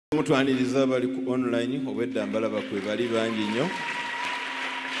Mutwaniriza bali ku online obwedda mbalaba kwe bali bangi nnyo.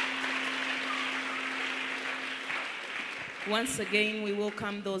 Once again, we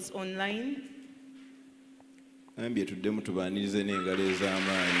welcome those online. Ambye tuddemu tubaanirize n'engalo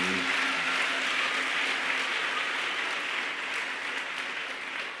ez'amaanyi.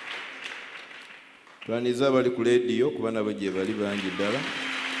 Twaniriza bali ku leediyo kuba nabo gye bali bangi ddala.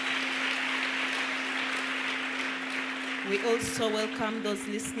 We also welcome those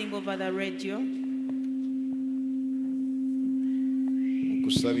listening over the radio.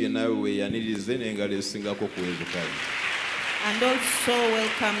 Nkusabye naawe weeyanirize n'engalo ezisingako kuwezekala. And also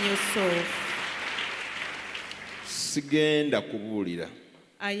welcome yourself. Sigenda kubuulira.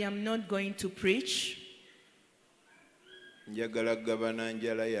 I am not going to preach. Njagala kugabana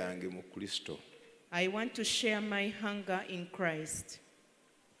njala yange mu Kristo. I want to share my hunger in Christ.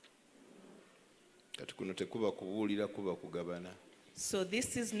 Kati kuno tekuba kubuulira kuba kugabana. So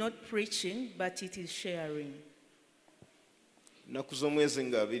this is not preaching, but it is sharing. Nnaku z'omwezi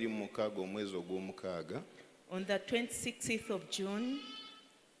nga 26 omwezi ogw'omukaaga. On the 26th of June,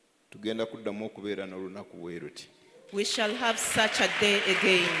 tugenda kuddamu okubeera n'olunaku bwe luti. we shall have such a day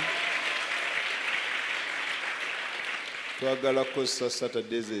again. Twagala kukozesa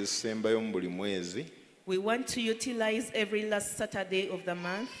Saturdays ezisembayo mu buli mwezi. We want to utilize every last Saturday of the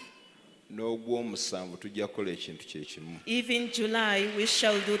month. N'ogw'omusanvu tujja kukola ekintu kye kimu. Even July, we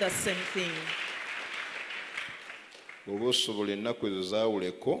shall do the same thing. Bw'oba osobola ennaku ezo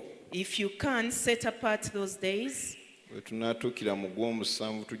zaawuleko. If you can set apart those days, bwe tunaatuukira mu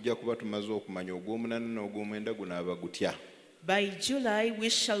gw'omusanvu tujja kuba tumaze okumanya ogw'omunaana n'ogw'omwenda gunaaba gutya. by July, we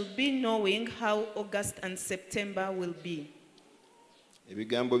shall be knowing how August and September will be.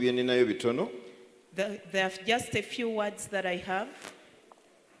 Ebigambo bye nninayo bitono. There are just a few words that I have.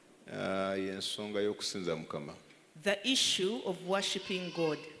 Y'ensonga y'okusinza Mukama. The issue of worshiping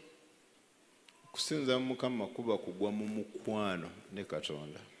God. Kusinza Mukama kuba kugwa mu mukwano ne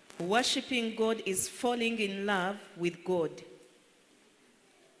Katonda. Worshiping God is falling in love with God.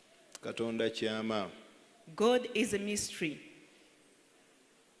 Katonda kyama. God is a mystery.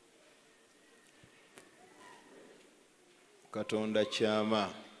 Katonda kyama.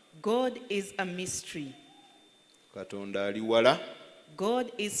 God is a mystery. Katonda ali wala.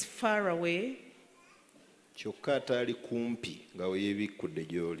 God is far away. Kyokka ataali kumpi nga weebikkudde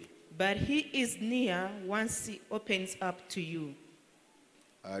gy'oli. But he is near once he opens up to you.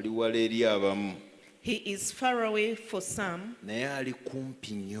 Ali wala eri abamu. He is far away for some. Naye ali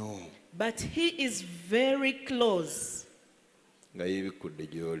kumpi nnyo. But he is very close. Nga yeebikkudde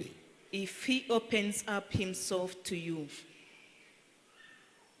gy'oli. If he opens up himself to you.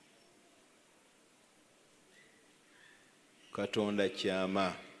 Katonda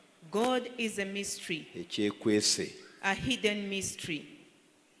kyama. God is a mystery. Ekyekwese. A hidden mystery.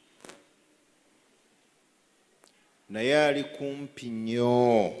 Naye ali kumpi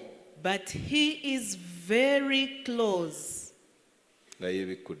nnyo. But he is very close. Nga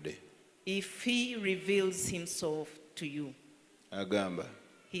yeebikkudde. If he reveals himself to you. Agamba.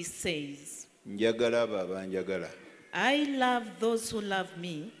 He says, Njagala abo abanjagala. I love those who love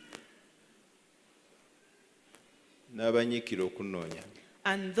me. N'abanyiikira okunnoonya.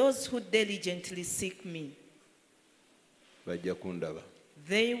 And those who diligently seek me. Bajja kundaba.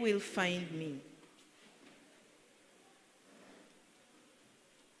 They will find me.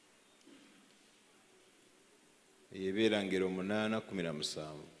 Ebeera ngero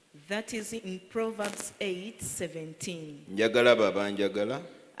 8:17. That is in Proverbs 8:17. Njagala abo abanjagala.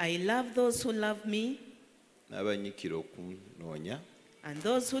 I love those who love me. N'abanyiikira okunnoonya. And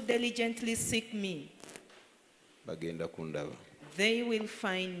those who diligently seek me. Bagenda kundaba. They will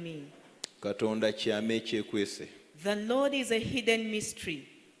find me. Katonda kyama ekyekwese. The Lord is a hidden mystery.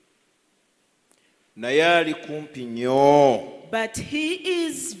 Naye ali kumpi nnyo. But he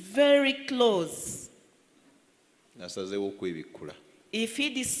is very close. Asazeewo okwebikkula. If he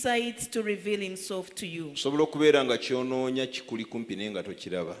decides to reveal himself to you. Osobola okubeera nga ky'onoonya kikuli kumpi naye nga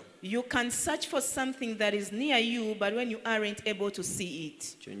tokiraba. You can search for something that is near you, but when you aren't able to see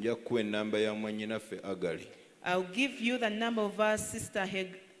it. Kyo nja kukuwa ennamba ya mwannyinaffe Agali. I'll give you the number of our sister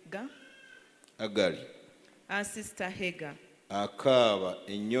Hagar. Agali. Our sister Hagar. Akaaba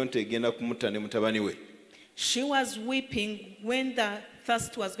ennyonta egenda kumutta ne mutabani we. She was weeping when the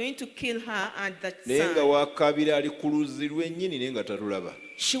thirst was going to kill her and the Naye nga son. wakaabira ali ku luzzi lwennyini naye nga talulaba.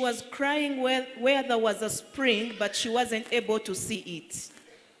 She was crying where there was a spring, but she wasn't able to see it.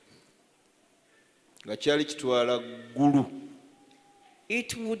 Nga kyali kitwala ggulu.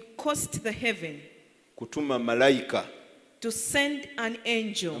 It would cost the heaven Kutuma malayika. to send an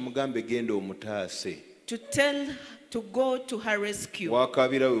angel Amugambe genda omutaase. to tell to go to her rescue.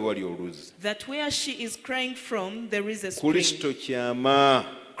 Wakaabira we wali oluzzi. That where she is crying from, there is a spring. Kristo kyama.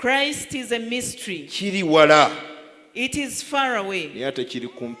 Christ is a mystery. Kiri wala. It is far away, Naye ate kiri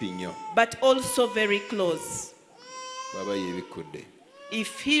kumpi nnyo. but also very close. Baba yeebikudde.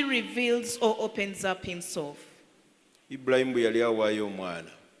 If he reveals or opens up himself. Ibrahimu bwe yali awaayo omwana.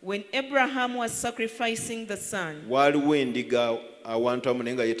 When Abraham was sacrificing the son, Waaliwo endiga awantu amu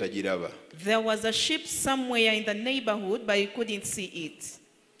naye nga ye tagiraba. there was a sheep somewhere in the neighborhood, but he couldn't see it.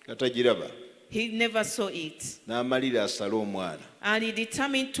 Katagiraba. He never saw it. N'amalira asale omwana. And he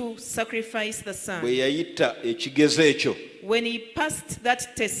determined to sacrifice the Bwe son. yayita ekigezo ekyo. When he passed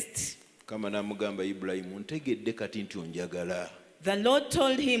that test, Kama n'amugamba Ibulayimu ntegedde kati nti onjagala. the Lord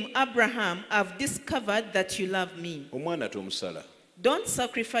told him, Abraham, I've discovered that you love me. Omwana tomusala. Don't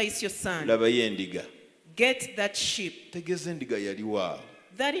sacrifice your son. Labayo endiga. Get that sheep. Tegeeza endiga yaliwa.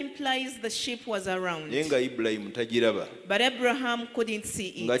 That implies the sheep was around. Naye nga Ibulayimu tagiraba. But Abraham couldn't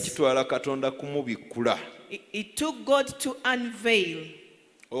see Nga it. kitwala Katonda kumubikkula. It took God to unveil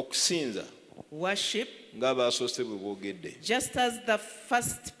Okusinza worship, ng'abaasoose bwe boogedde. just as the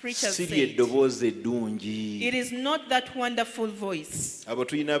first preacher Siri said. eddoboozi eddungi. It is not that wonderful voice. Abo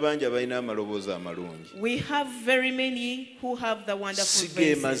tulina bangi abalina amaloboozi amalungi. We have very many who have the wonderful Si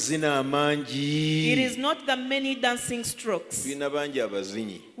ge voices. mazina amangi. It is not the many dancing strokes. Tulina bangi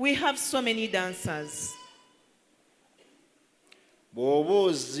abazinyi. We have so many dancers. Bw'oba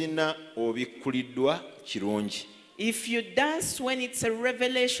ozina obikkuliddwa kirungi. If you dance when it's a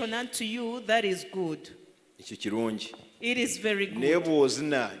revelation unto you, that is good. Ekyo kirungi. It is very Naye good.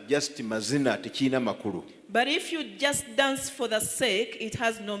 bw'ozina just mazina tekirina makulu. But if you just dance for the sake, it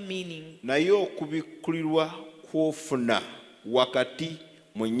has no meaning. Naye okubikkulirwa kw'ofuna wakati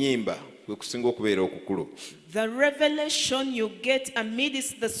mu nnyimba kwe kusinga okubeera okukulu. The revelation you get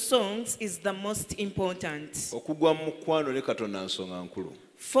amidst the songs is the most important. Okugwa mu mukwano ne Katonda nsonga nkulu.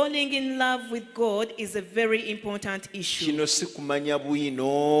 Falling in love with God is a very important issue. Kino si kumanya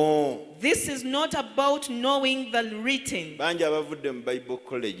bwino. This is not about knowing the written. Bangi abavudde mu Bible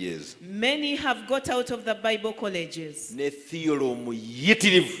colleges Many have got out of the Bible colleges ne theory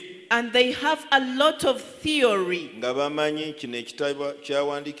omuyitirivu and they have a lot of theory. nga bamanyi kino ekitabo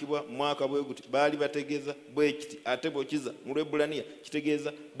kyawandiikibwa mwaka bwe guti baali bategeeza bwe kiti ate bw'okiza mu Lwebbulaniya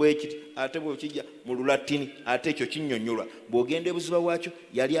kitegeeza bwe kiti ate bw'okijja mu Lulatini ate ekyo kinnyonnyolwa bw'ogenda ebuziba bwakyo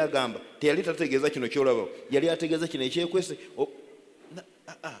yali agamba teyali tategeeza kino ky'olabawo yali ategeeza kino ekyekwese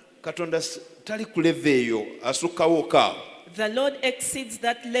Katonda tali ku leve eyo asukkawo kaawo. The Lord exceeds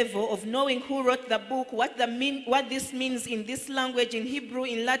that level of knowing who wrote the book, what this means in this language, in Hebrew,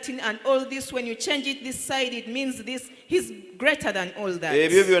 in Latin, and all this. When you change it this side, it means this. He's greater than all that.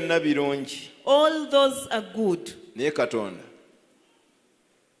 Ebyo byonna birungi. All those are good. Naye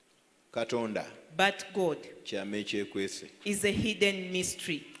Katonda But God kyama ekyekwese. is a hidden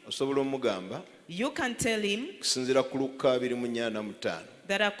mystery. Osobola omugamba You can tell him kusinziira ku Lukka 2:45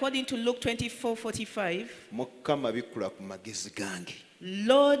 that according to Luke 24:45, Mukama bikkula ku magezi gange.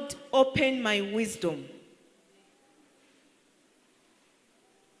 Lord, open my wisdom.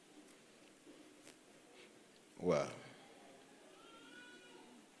 Wow.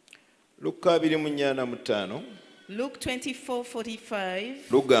 Lukka 2:45 Luke 24:45,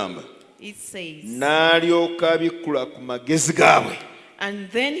 lugamba it says, n'alyoka abikkula ku magezi gaabwe and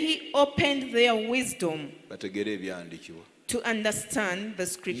then he opened their wisdom bategere ebyandiikibwa. to understand the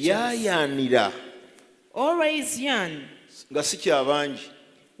scriptures. Yaayaanira Always yearn nga si kyabangi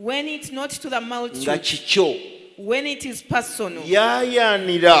when it's not to the nga multitude, kikyo. when it is personal.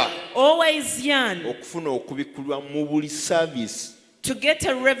 Yaayaanira Always yearn okufuna okubikkulwa mu buli service. to get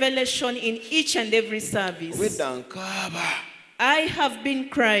a revelation in each and every service. Obwedda nkaaba I have been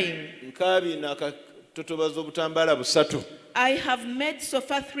crying. nkaabi nakatotobaza obutambaala busatu. I have made so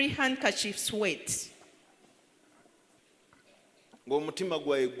far 3 handkerchiefs wet. Ng'omutima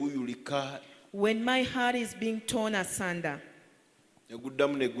gwaye guyulika When my heart is being torn asunder, ne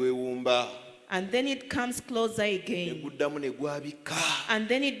guddamu ne gwewumba and then it comes closer ne again, guddamu ne gwabika. and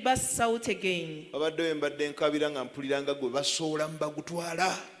then it bursts out again. Babaddeyo mbadde nkabira nga mpulira nga gwe basoola mu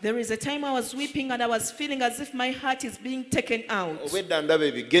bagutwala. There is a time I was weeping and I was feeling as if my heart is being taken out. Obwedda ndaba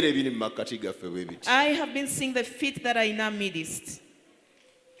ebigere biri mu makkati gaffe bwe biti. I have been seeing the feet that are in our midst.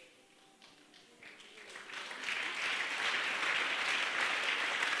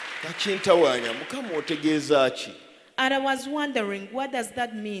 Kakintawaanya Mukama otegeeza ki? And I was wondering, what does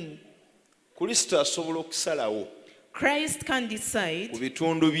that mean? Kristo asobola okusalawo Christ can ku decide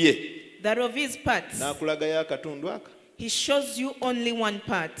bitundu bye that of his parts, n'akulagayo akatundu aka. he shows you only one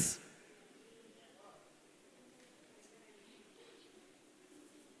part.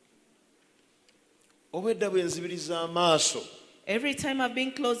 obwedda bwe nzibiriza amaaso Every time I've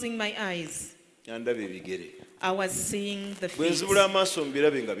been closing my eyes, andaba ebigere I was seeing the bwe feet. nzibula amaaso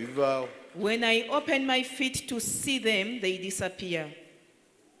mbirabe nga bivaawo. When I open my feet to see them, they disappear.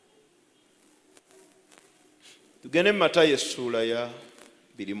 Tugende mu Matayo essuula ya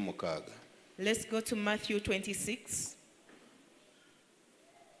 26. Let's go to Matthew 26.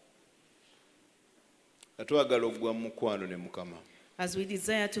 Atwagala okugwa mu mukwano ne Mukama. As we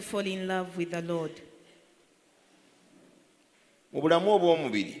desire to fall in love with the Lord. Mu bulamu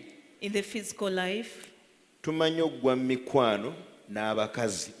obw'omubiri In the physical life, tumanyi okugwa mu mikwano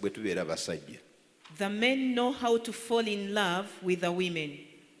n'abakazi bwe tubeera basajja. the men know how to fall in love with the women.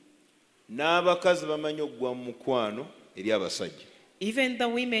 N'abakazi bamanyi okugwa mu mukwano eri abasajja. Even the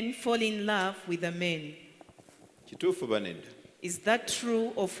women fall in love with the men. Kituufu banedda? Is that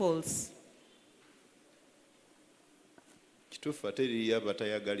true or false? Kituufu ate eriyo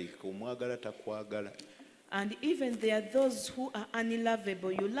abatayagalika, omwagala takwagala. And even there are those who are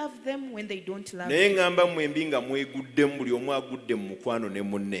unlovable. You love them when they don't love Naye you. ngamba mwembi nga mweguddemu buli omu agudde mu mukwano ne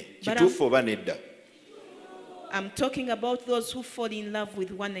munne. Kituufu oba nedda? I'm talking about those who fall in love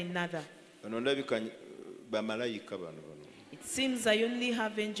with one another. Bano ndabika bamalayika bano. It seems I only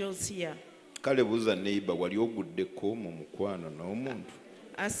have angels here. Kale buuza neighbor, wali oguddeko mu mukwano n'omuntu?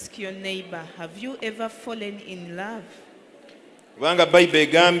 Ask your neighbor, have you ever fallen in love? Kubanga Bayibuli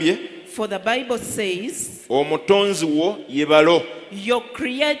egambye For the Bible says, omutonzi wo ye balo. your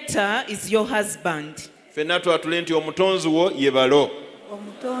creator is your husband. Ffenna twatule nti omutonzi wo ye balo.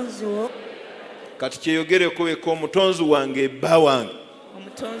 Omutonzi wo Kati kyeyogereko weka omutonzi wange bba wange.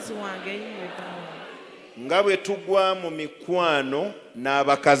 Omutonzi wange yeba. Nga bwe tugwa mu mikwano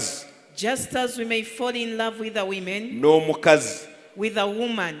n'abakazi Just as we may fall in love with the women, n'omukazi, with a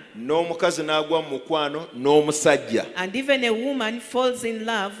woman, n'omukazi n'agwa mu mukwano n'omusajja, and even a woman falls in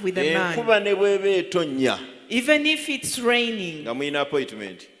love with a man. enkuba ne bw'eba etonnya Even if it's raining, nga mulina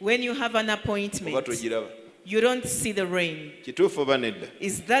appointment when you have an oba appointment, togiraba. you don't see the rain. Kituufu oba nedda?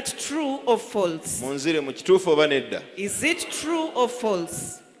 Is that true or false? Munzire mu kituufu oba nedda? Is it true or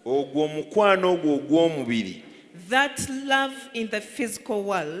false? Ogwo omukwano ogwo ogw'omubiri That love in the physical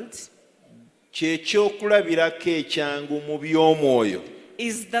world kyekyokulabirako ekyangu mu by'omwoyo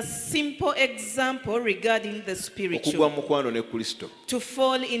is the simple example regarding the okugwa spiritual. mu mukwano ne Kristo. To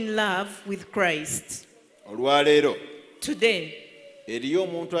fall in love with Christ. Olwaleero Today, eriyo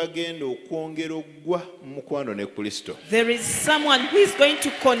omuntu agenda okwongera okugwa mu mukwano ne Kristo. there is someone who is going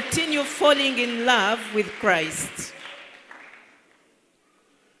to continue falling in love with Christ.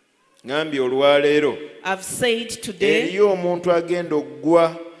 Ngambye olwaleero I've said today, eriyo omuntu agenda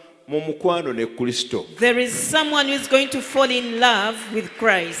okugwa mu mukwano ne Kristo. there is someone who is going to fall in love with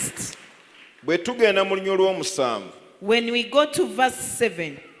Christ. Bwe tugenda mu lunywa olw'omusanvu When we go to verse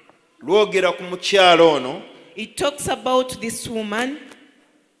 7, lwogera ku mukyalo ono, it talks about this woman.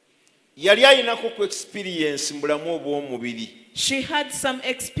 yali alinako ku experience mu bulamu obw'omubiri. She had some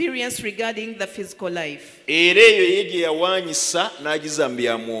experience regarding the physical life. Era eyo ye gye yawaanyisa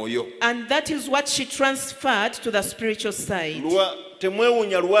n'agizambya mwoyo. And that is what she transferred to the spiritual side.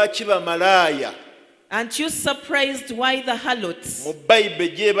 Temwewuunya lwaki bamalaaya Aren't you surprised why the harlots? mu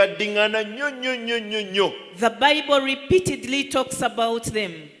Bayibuli gyebaddiŋŋana nnyo nnyo nnyo nnyo nnyo. The Bible repeatedly talks about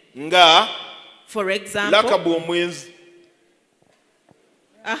them. Nga For example, Lakabu omwenzi.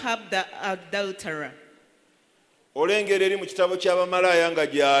 Ahab the adulterer. Olengera eri mu kitabo ky'abamalaaya nga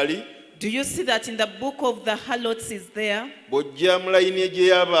gyali Do you see that in the book of the harlots is there? bw'ojja mu layini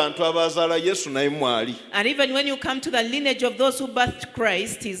egy'ey'abantu abazaala Yesu naye mwali. And even when you come to the lineage of those who birthed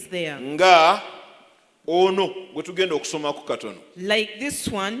Christ, is there. Nga ono gwe tugenda okusomako katono. Like this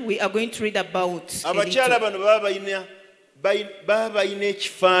one, we are going to read about. a Abakyala little. bano baba balina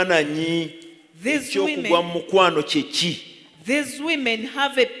ekifaananyi These eky'okugwa mu mukwano kye ki. These women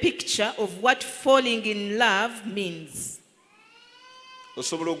have a picture of what falling in love means.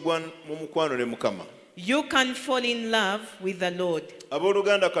 Osobola okugwa mu mukwano ne Mukama. You can fall in love with the Lord.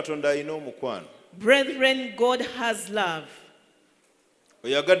 Abooluganda Katonda alina omukwano. Brethren, God has love.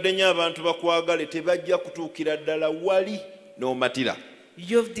 Oyagadde nnyo abantu bakwagale tebajja kutuukira ddala wali n'omatira.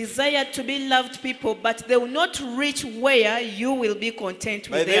 You've desired to be loved people, but they will not reach where you will be content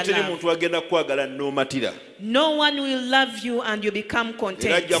with Naye their teri love. muntu agenda kukwagala n'omatira. No one will love you and you become Era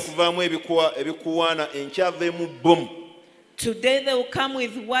content. ajja kuvaamu ebikuwaana enkyava bomu. Today they will come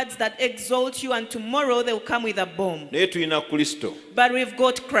with words that exalt you, and tomorrow they will come with a bomb. Naye tulina Kristo. But we've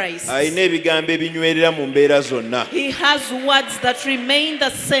got Christ. Alina ebigambo ebinywerera mu mbeera zonna. He has words that remain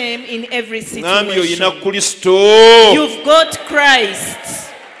the same in every Ngambye oyina situation. Kristo. You've got Christ.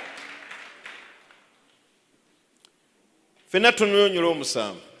 Ffenna tunonyolwa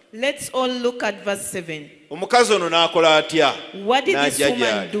omusanvu. Let's all look at verse 7. Omukazi ono n'akola atya? What did this N'ajja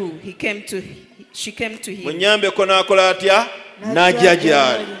woman gy'ali. do? She came to him. Munnyambeko n'akola atya? N'ajja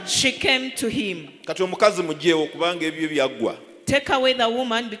gy'ali. She came to him. Kati omukazi muggyeewo kubanga ebyo byaggwa. Take away the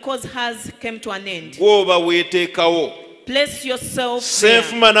woman because hers came to an end. Gw'oba weeteekawo. Place yourself there.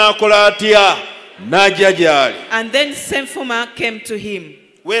 Senfuma n'akola atya? N'ajja gy'ali. And then Senfuma came to him.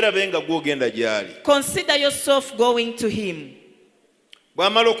 Weerabe nga gw'ogenda gy'ali. Consider yourself going to him.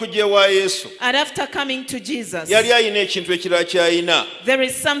 Bw'amala okujja ewa Yesu, And after coming to Jesus, yali ayina ekintu ekirala ky'ayina. there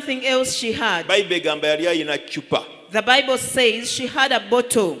is something else she had. Bayibuli egamba yali ayina cupa. The Bible says she had a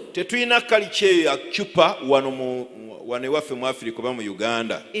bottle. Tetulina kalicha ya cupa wano ewaffe mu Africa oba mu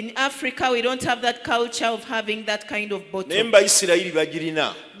Uganda. In Africa, we don't have that culture of having that kind of Naye bottle. mu Bayisirayiri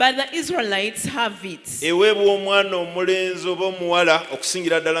bagirina. But the Israelites have it. Eweebwa omwana omulenzi oba omuwala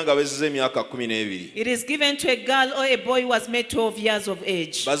okusingira ddala nga bezize emyaka 12. It is given to a girl or a boy who was made 12 years of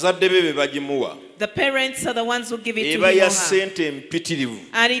age. Bazadde be be bagimuwa. The parents are the ones who give it to Eba him or ya her. ssente empitirivu.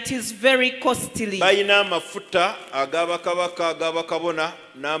 And it is very costly. Bayina amafuta ag'abakabaka ag'abakabona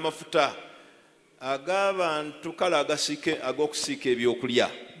n'amafuta ag'abantu kale ag'okusiika ebyokulya.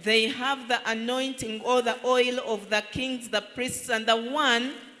 They have the anointing or the oil of the kings, the priests, and the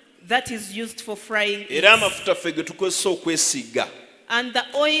one that is used for frying it. Era amafuta ffe ge tukozesa okwesiiga. And the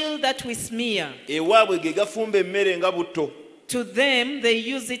oil that we smear, Ewaabwe ge gafumba emmere nga buto. to them they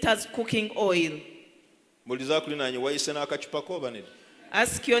use it as cooking oil. Muliza kulinaanye wayise n'akacupa ko oba nedda?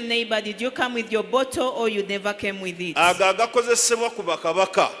 Ask your neighbor, did you come with your bottle or you never came with it? Ago agakozesebwa ku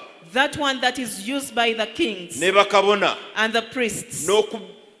bakabaka That one that is used by the kings ne bakabona and the priests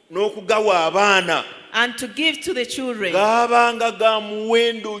n'okugawa abaana and to give to the children. gaabanga ga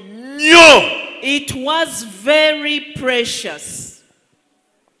muwendo nnyo. It was very precious.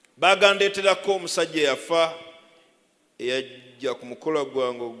 Bagandeeterako omusajja eyafa eyajja ku mukolo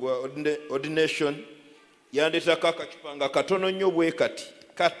gwange ogwa ordination, yandeeterako akacupa nga katono nnyo bwe kati.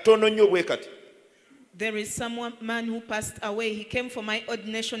 Katono nnyo bwe kati. There is someone man who passed away. He came for my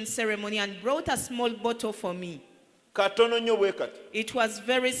ordination ceremony and brought a small bottle for me. Katono nnyo bwe kati. It was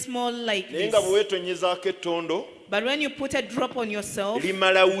very small like Naye nga bwe this. weetonyezaako ettondo But when you put a drop on yourself,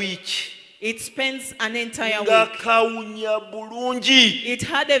 limala wiiki it spends an entire nga week. kawunya bulungi. It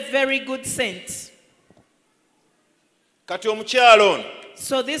had a very good scent. Kati omukyalo ono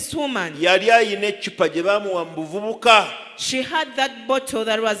So this woman, yali ayina eccupa gye baamuwa mu buvubuka. she had that bottle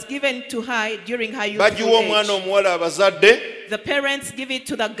that was given to her during her Bagiwa youthful omwana age. omuwala abazadde The parents give it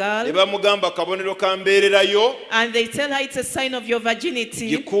to the ne girl bamugamba kabonero ka mbeererayo and they tell her it's a sign of your virginity.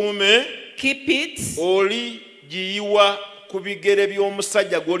 gikuume, Keep it. oli giyiwa ku bigere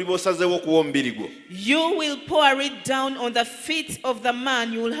by'omusajja gw'oliba osazeewo okuwa omubiri gwo. You will pour it down on the feet of the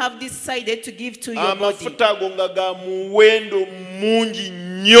man you will have decided to give to your body. Amafuta ago nga ga muwendo mungi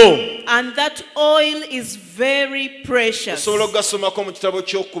nnyo. And that oil is very precious. Osobola okugasomako mu kitabo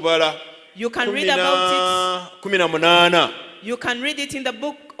ky'okubala You can read about 18. it. You can read it in the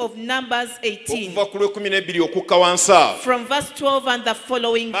book of Numbers 18. Okuva ku lw12 okukka wansi awo. From verse 12 and the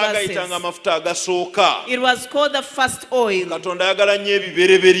following Baagayitanga verses. amafuta agasooka. It was called the first oil. Katonda ayagala nnyo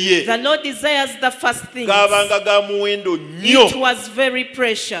ebibereberye. The Lord desires the first things. Gaabanga ga muwendo nnyo. It was very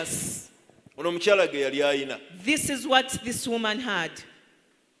precious. Ono omukyala ge yali ayina. This is what this woman had.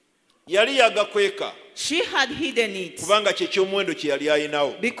 Yali yagakweka She had hidden it kubanga kye ky'omuwendo kye yali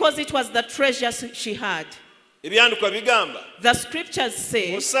ayinawo. because it was the treasure she had. Ebyandikwa bigamba The scriptures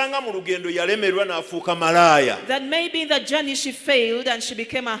say osanga mu lugendo yalemerwa n'afuuka malaaya. that maybe in the journey she failed and she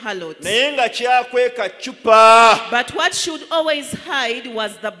became a harlot. Naye nga kyakweka cupa. But what should always hide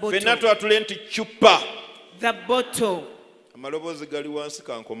was the Ffenna bottle. twatule nti cupa. The bottle. Amaloboozi gali wansi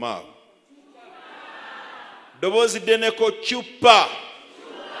kankomaawo. Ddoboozi ddeneko cupa.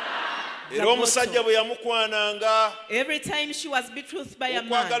 Era omusajja bwe yamukwananga Every time she was betrothed by a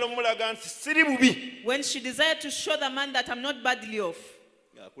okwagala man, omulaga nti siri bubi. when she desired to show the man that I'm not badly off,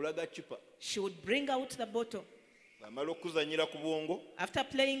 Akulaga cupa. she would bring out the bottle. Amala okuzanyira ku bwongo After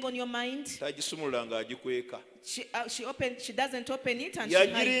playing on your mind, tagisumulula ng'agikweka. she doesn't open it and she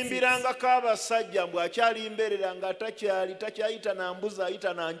hides it. Yagirimbirangako abasajja mbwe akyalimberera nga takyayita na mbuzi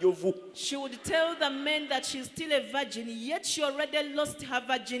ayita na njovu. She would tell the men that she's still a virgin, yet she already lost her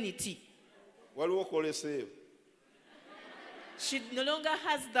virginity. Waliwo koleseeyo. She no longer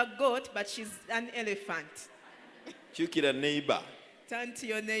has the goat, but she's an elephant. Kyukira neighbor. Turn to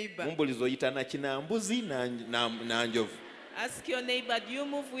your neighbor. Mumbulizo oyita na kinambuzi na njovu. Ask your neighbor, do you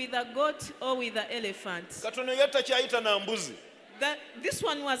move with a goat or with the elephant? Katono yali takyayita na mbuzi. This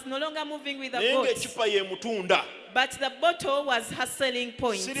one was no longer moving with a Naye goat, ng'eccupa y'emutunda. but the bottle was her selling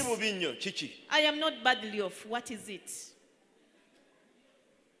point. Siri bubi nnyo kiki. I am not badly off. What is it?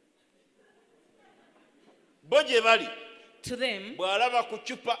 bo gye bali To them, bw'alaba ku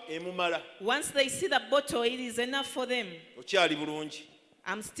ccupa emumala once they see the bottle, it is enough for them. okyali bulungi.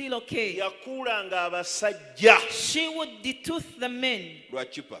 I'm still okay. Yakuulanga abasajja She would detooth the men lwa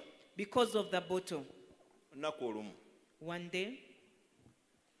ccupa. because of the bottle. Olunaku olumu One day,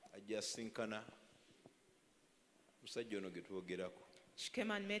 ajja asinkana musajja ono ge twogerako. she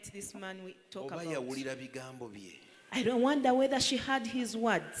came and met this man we talk Oba about. yawulira bigambo bye, I don't wonder whether she heard his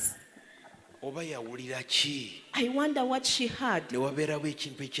words. oba yawulira ki, I wonder what she heard. ne wabeerawo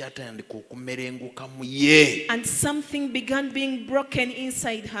ekintu ekyatandika okumerenguka mu ye. And something began being broken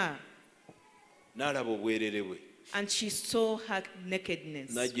inside her. N'alaba obwerere bwe, And she saw her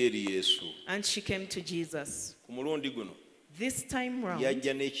nakedness. n'ajja eri Yesu. And she came to Jesus. Ku mulundi guno This time round,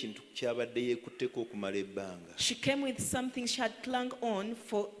 yajja n'ekintu ky'abadde yeekutteko okumala ebbanga. she came with something she had clung on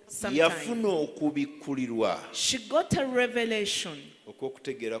for some time. Yafuna okubikkulirwa She got a revelation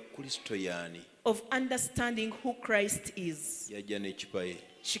okw'okutegeera Kristo y'ani. of understanding who Christ is. Yajja n'ekipa ye.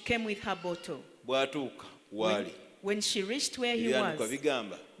 She came with her bottle. Bw'atuuka When, waali, when she reached where he ebyandiikwa was,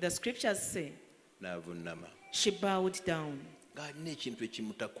 bigamba the scriptures say, n'avunnama she bowed down. ng'alina ekintu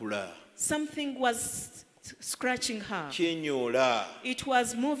ekimutakula, Something was scratching her. kyenyoola, It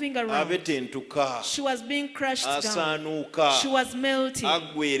was moving around. abetentuka, She was being crushed down. asaanuuka, She was melting.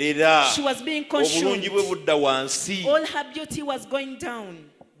 aggwerera, She was being obulungi consumed. bwe budda wansi. All her beauty was going down.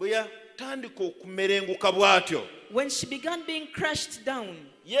 Bwe yatandika okumerenguka bw'atyo, When she began being crushed down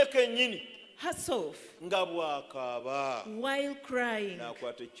ye kennyini herself, nga bw'akaaba, while crying,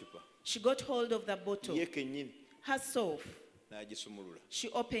 n'akwata eccupa, she got hold of the bottle. ye kennyini Herself, n'agisumulula. she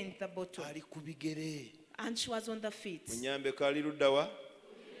opened the bottle. Ali ku bigere, And she was on the feet. munyambeko ali ludda wa?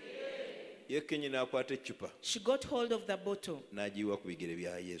 Ye kennyini akwata eccupa, She got hold of the bottle. n'agiyiwa ku bigere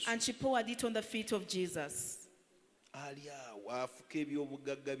bya Yesu. And she poured it on the feet of Jesus. Ali awo afuka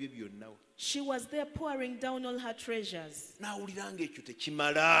eby'obugagga bye byonna. She was there pouring down all her treasures. N'awulira ng'ekyo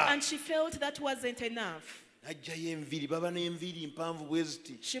tekimala. And she felt that wasn't enough. N'aggyayo enviiri, baba n'enviiri mpanvu bwe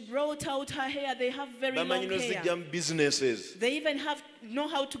ziti. She brought out her hair. They have very long Bamanyi n'ozijja hair. mu businesses. They even know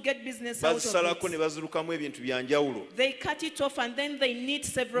how to get business out Bazisalako of ne it. bazirukamu ebintu bya njawulo. They cut it off and then they knit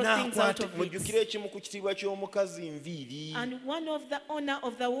several things out N'akwata, of mujjukire it. ekimu ku kitiibwa ky'omukazi nviiri. And one of the honor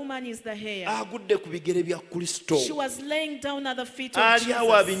of the woman is the hair. Agudde ku bigere bya Kristo. She was laying down at the feet of Ali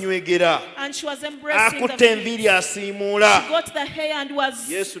awo Jesus. abinywegera. And she was embracing the Akutte feet. enviiri asiimuula. She got the hair and was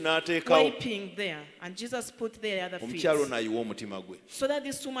Yesu n'ateekawo. wiping there. And Jesus put there at the feet. Omukyalo n'ayiwa omutima gwe. So that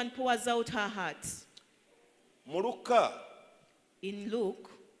this woman pours out her heart. Mu Luka In Luke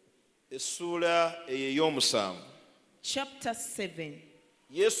essuula eyo ey'omusanvu, chapter 7,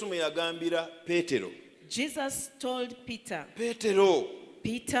 Yesu mwe yagambira Peetero. Jesus told Peter, Peetero,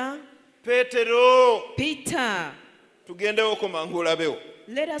 Peter, Peetero, Peter, tugendewoko mangu olabewo.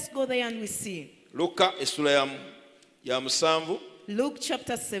 let us go there and we see. Luka essuula ya musanvu, Luke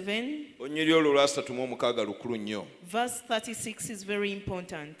chapter 7, onyiri olwo lwa 36 lukulu nnyo. verse 36 is very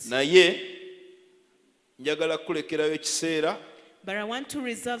important. Naye njagala kulekerayo ekiseera, But I want to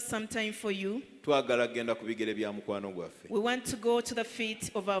reserve some time for you. twagala genda ku bigere bya mukwano gwaffe. We want to go to the feet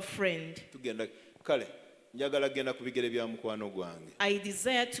of our friend. Tugenda kale, njagala genda ku bigere bya mukwano gwange. I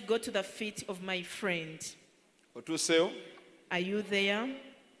desire to go to the feet of my friend. Otuuseyo? Are you there?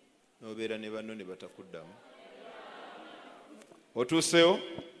 N'obeera ne banno ne batakuddamu. Otuuseyo?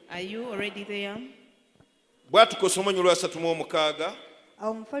 Are you already there? Bw'atukosa omunnyo lwa 36.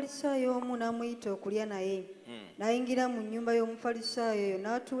 awo omufalisaayo omu n'amuyita okulya naye n'ayingira mu nnyumba y'omufalisaayo oyo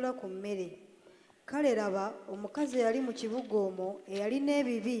n'atuula ku mmere. Kale laba omukazi eyali mu kibuga omwo eyalina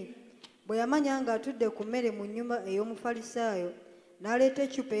ebibi bwe yamanya ng'atudde ku mmere mu nnyumba ey'omufalisaayo n'aleeta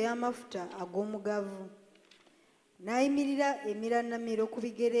eccupa ey'amafuta ag'omugavu n'ayimirira emirannamiro ku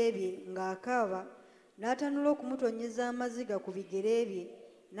bigere bye ng'akaaba n'atanula okumutonnyeza amaziga ku bigere bye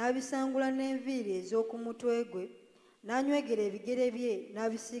n'abisangula n'enviiri ez'oku mutwe gwe n'anywegera ebigere bye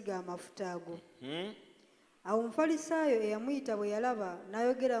n'abisiiga amafuta ago. Awo omufalisaayo eyamuyita bwe yalaba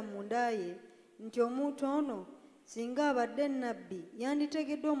n'ayogera munda ye nti omuntu ono singa abadde nnabbi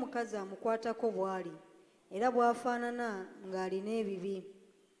yanditegedde omukazi amukwatako bw'ali era bw'afaanana ng'alina ebibi.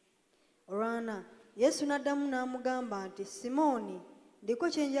 Olwana Yesu n'addamu n'amugamba nti, Simooni, ndiko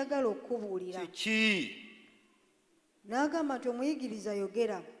kye njagala okukubuulira. Kiki? N'agamba nti, omuyigiriza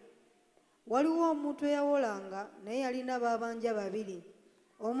yogera. Waliwo omuntu eyawolanga naye yalina baabanja babiri,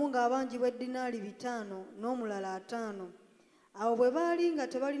 omu ng'abanjibwa eddinaali 5 n'omulala 5. Awo bwe baali nga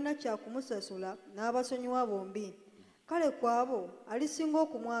tebalina kyakumusasula n'abasonyiwa bombi. Kale ku abo alisinga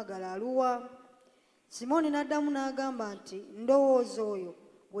okumwagala aluwa? Simooni n'addamu n'agamba nti, ndowooza oyo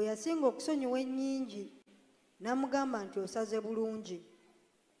bwe yasinga okusonyiwa ennyingi. N'amugamba nti, osaze bulungi.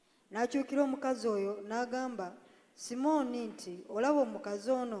 n'akyukira omukazi oyo n'agamba Simooni nti olaba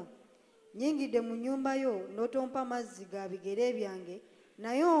omukazi ono nnyingidde mu nnyumba yo n'otompa mazzi ga bigere byange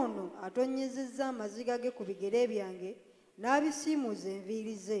naye ono atonyezezza amaziga ge ku bigere byange n'abisiimuuza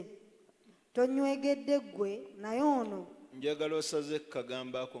enviiri ze tonywegedde ggwe naye ono. Njagala osaze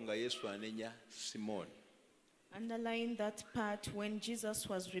kagambo ako nga Yesu anenya Simooni. Underline that part when Jesus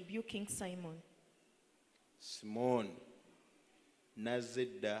was rebuking Simon. Simooni nazze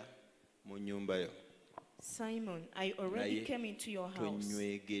dda mu nnyumba yo. Simon, I already came into your house,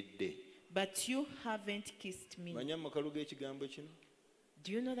 tonywegedde. but you haven't kissed me. Manya amakalu g'ekigambo kino?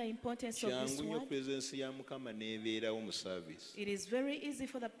 Do you know the importance of this Kyangu nnyo word? presence ya Mukama n'ebeerawo mu service. It is very easy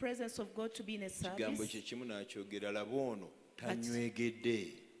for the presence of God to be in a Kigambo service. kye kimu n'akyogera laba ono tanywegedde.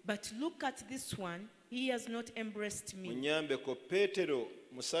 But look at this one. He has not embraced me. Munyambeko Peetero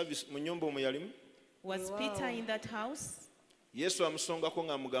mu service mu nnyumba omwo yalimu? Was Peter in that house? Yesu amusongako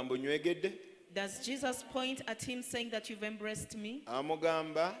ng'amugamba onywegedde? Does Jesus point at him saying that you've embraced me?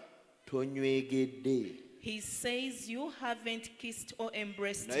 Amugamba tonywegedde. He says you haven't kissed or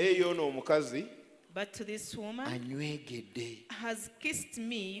embraced Naye me. y'ono omukazi But this woman anywegedde. has kissed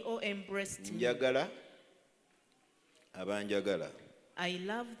me or embraced me. Njagala abanjagala I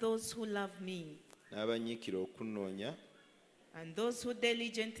love those who love me, n'abanyiikira okunnoonya. and those who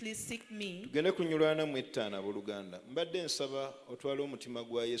diligently seek me. Tugende ku Nnyulwana mu 5 abooluganda. Mbadde nsaba otwale omutima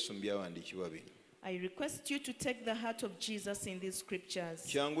gwa Yesu mu byawandiikibwa bino. I request you to take the heart of Jesus in these scriptures.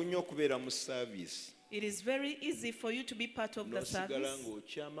 Kyangu nnyo okubeera mu saaviisi It is very easy for you to be part of the n'osigala service,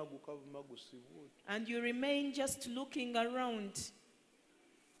 ng'okyama gukavuma gusibwa. and you remain just looking around.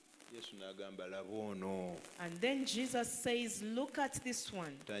 Yesu n'agamba laba ono And then Jesus says, look at this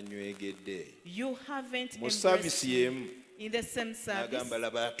one. tanywegedde. You haven't Mu embraced saaviisi me. y'emu In the same service, n'agamba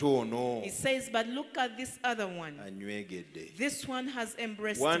laba ate ono he says, but look at this other one. anywegedde. This one has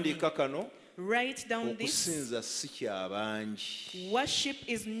embraced me. Wandiika kano. Write down this. Okusinza si ky'abangi, Worship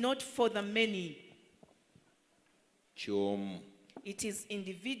is not for the many. ky'omu. It is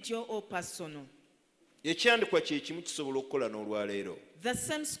individual or personal. Ekyandikwa kye kimu kisobola okukola n'olwaleero. The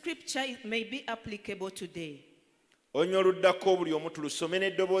same scripture may be applicable today. Onywa oluddako buli omu tulusome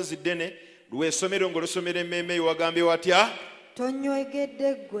n'eddoboozi ddene lwesomero ng'olusomera emmeeme yo wagambye watya?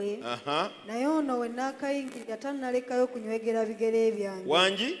 Tonywegedde ggwe Aha. naye ono we naakayingirira tannalekayo kunywegera bigere byange.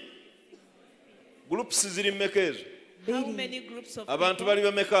 Wangi? Gulupusi ziri mmeka ezo? How many groups of Abantu people? bali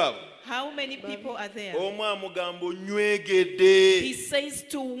bameka abo? How many people are there? Omu amugamba onywegedde. He says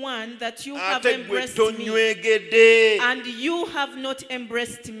to one that you have Ate gwe embraced me, tonywegedde. and you have not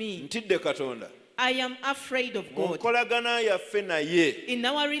embraced me. Ntidde Katonda. I am afraid of Mu God. nkolagana yaffe naye In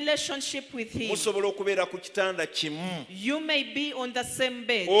our relationship with Him, musobola okubeera ku kitanda kimu. you may be on the same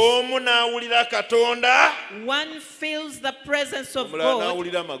bed. Omu n'awulira Katonda, One feels the presence of omulala God,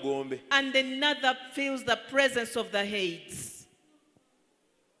 n'awulira magombe. and another feels the presence of the hate.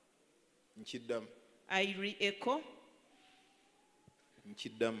 Nkiddamu. I re-echo.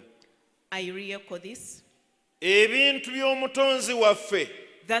 I re-echo this. Ebintu by'omutonzi waffe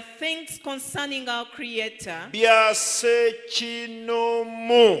The things concerning our Creator, bya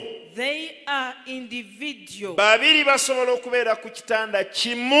ssekinomu. they are individual. Babiri basobola okubeera ku kitanda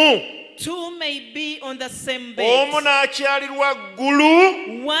kimu. Two may be on the same Omu bed. n'akyalirwa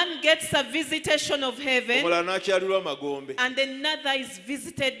ggulu, One gets a visitation of heaven, omulala n'akyalirwa magombe. and another is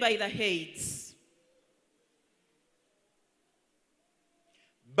visited by the hates.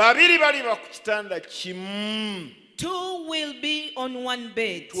 Babiri baliba ku kitanda kimu. Two will be on one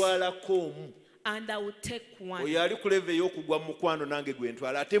bed, Twalako omu. and I will take one. Oyo ali ku leve ey'okugwa mu mukwano nange gwe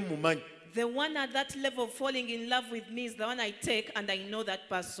ntwala ate mmumanyi. The one at that level of falling in love with me is the one I take, and I know that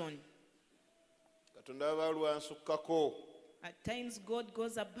person. Katonda aba lwansukkako At times, God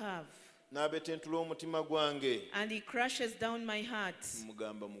goes above, n'abetentula omutima gwange. and He crashes down my heart.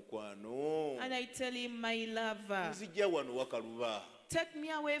 Mugamba mukwano, And I tell Him, my lover, nzijja wano wakaluba. take me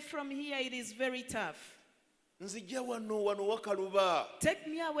away from here. It is very tough. Nzijja wano wakaluba. Take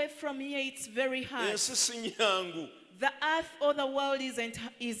me away from here. It's very hard. Ensi si nyangu. The earth or the world isn't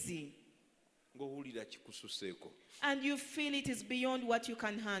easy. Ng'owulira kikususeeko. And you feel it is beyond what you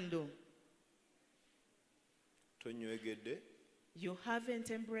can handle. Tonywegedde. You haven't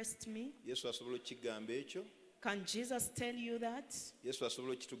embraced me. Yesu asobola okukigamba ekyo. Can Jesus tell you that? Yesu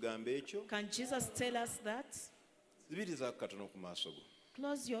asobola okitugamba ekyo. Can Jesus tell us that? Zibirizaako katono ku maaso go.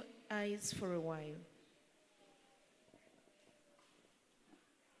 Close your eyes for a while.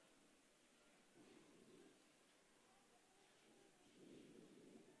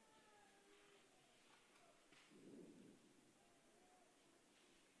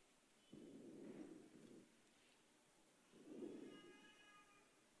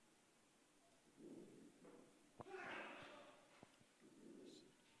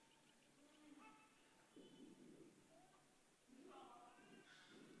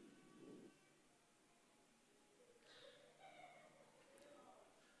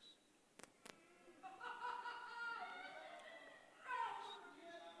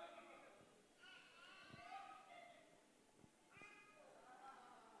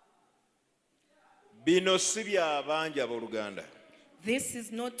 bino si by'abangi abooluganda. This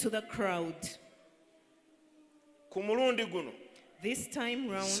is not to the crowd. Ku mulundi guno This time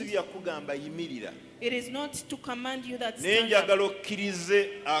round, si byakugamba yimirira. it is not to command you that Naye stand up, njagala okkirize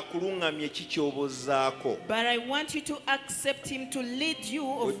akuluŋŋamye ky'obozzaako. but I want you to accept him to lead you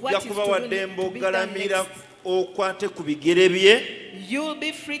of what Ojja is kuba to, waddembe to be done ogalamira next. okwate ku bigere bye. You'll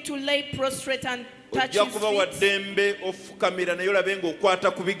be free to lay prostrate and touch Ojja his kuba feet. waddembe ofukamira naye olabe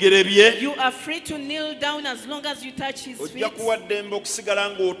ng'okwata ku bigere bye. You are free to kneel down as long as you touch his Ojja feet. kuba ddembe okusigala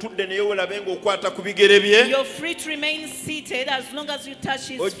ng'otudde naye olabe ng'okwata ku bigere bye. You're free to remain seated as long as you touch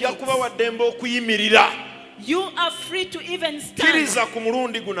his Ojja feet. kuba waddembe okuyimirira. You are free to even stand. Kkiriza ku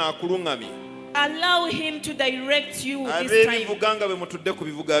mulundi guno akuluŋŋamye. Allow him to direct you this time. Ab'ebivuga nga bwe mutudde ku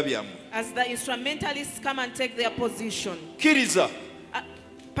bivuga byammwe. As the instrumentalists come and take their position. Kkiriza.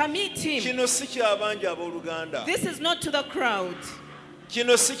 Permit him. Kino si ky'abangi abooluganda. This is not to the crowd.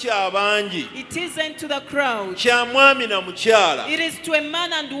 Kino si ky'abangi. It isn't to the crowd. Kya mwami na mukyala. It is to a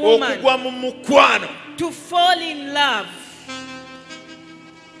man and woman Okugwa mu mukwano. to fall in love.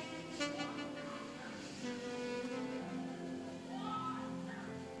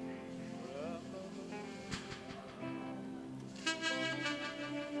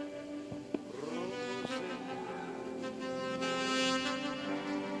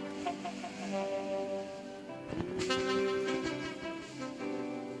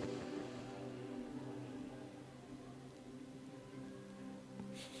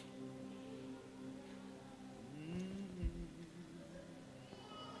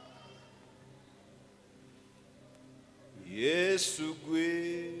 Yesu gwe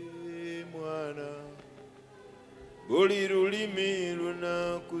mwana buli lulimi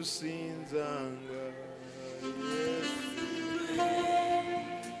lunakusinzanga.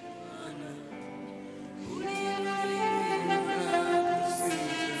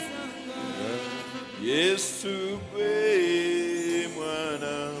 Yesu gwe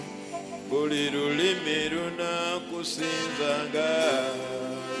mwana buli lulimi lunakusinzanga.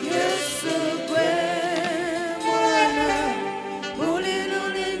 Yesu gwe mwana buli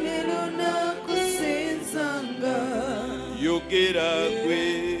lulimi lunakusinzanga. Yogera gwe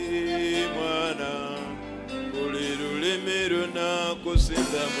mwana buli lulimi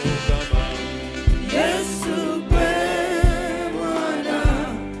lunakusinza Mukama. Yesu gwe mwana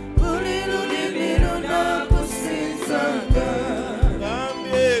buli lulimi lunakusinzanga.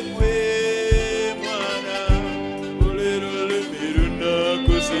 Nambye gwe mwana buli lulimi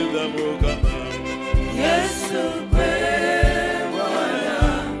lunakusinza Mukama. Yesu gwe mwana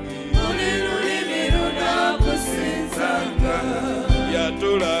buli lulimi lunakusinzanga.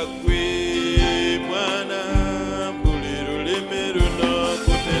 Yatula gwe mwana buli lulimi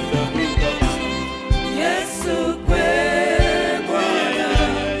lunakutenda Mukama. Yesu gwe mwana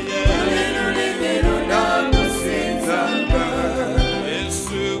buli lulimi lunakusinzanga.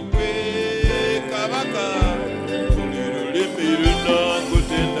 Yesu gwe kabaka buli lulimi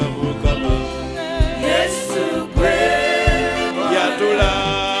lunakutenda Mukama. Yesu gwe Yatula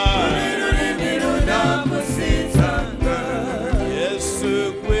buli lulimi lunakusinzanga. Yesu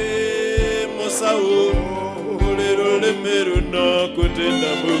gwe musawo buli lulimi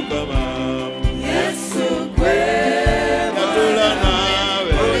lunakutenda Mukama. Yesu gwe Yatula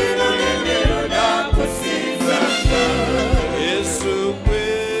nawe buli lulimi lunakusinzanga. Yesu gwe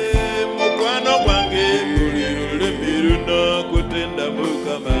mukwano gwange buli lulimi lunakutenda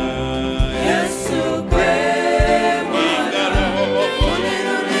Mukama. Yesu gwe Ingalo buli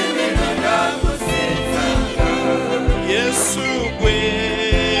lulimi lunakusinzanga. Yesu gwe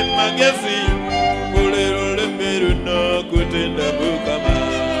magezi buli lulimi lunakutenda Mukama.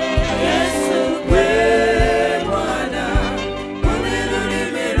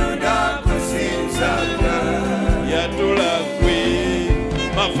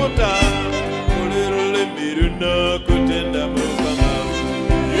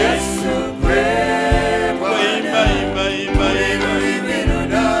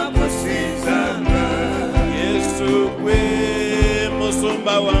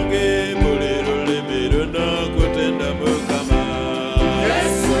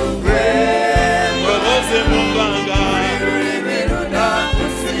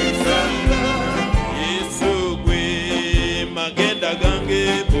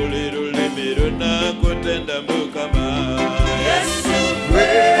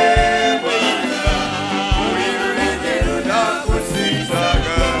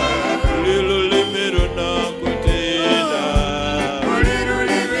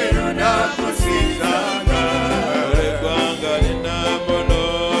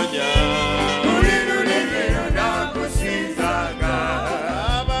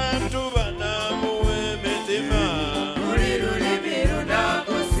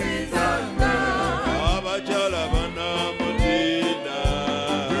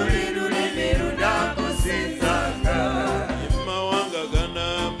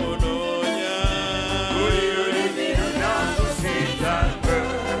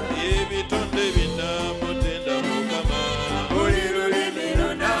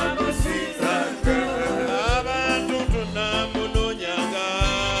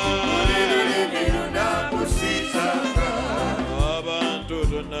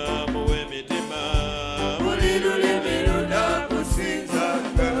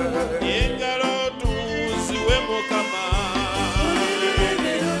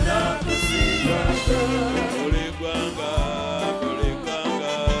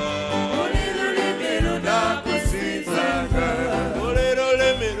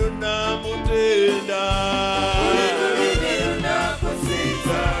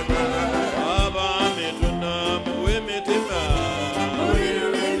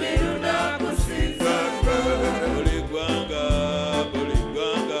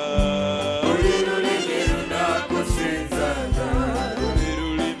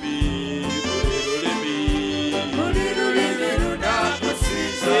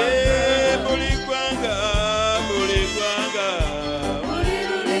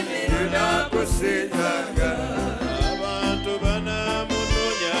 nakusizanga abantu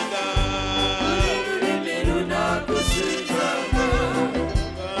banamunonyanga olulimi lunakusizanga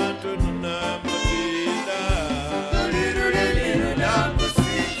abantu namutinda olulimi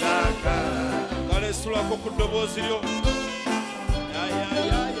lunakusizanga kale sulako ku ddoboozi lyo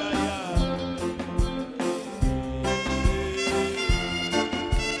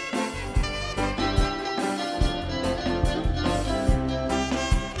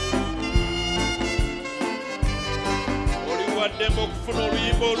oliwaddemu okufuna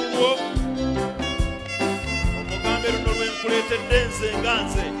oluyimba olulwo omugambe luno lwenkuleetedde nze nga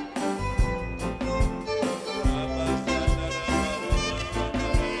nze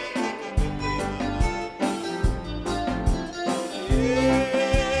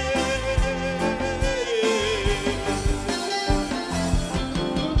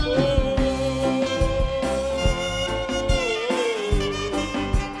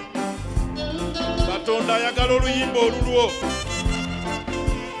katonda ayagala oluyimba olulwo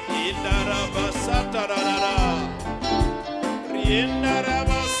indarabasatararara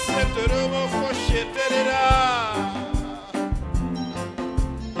riendarabaseterobofosheterera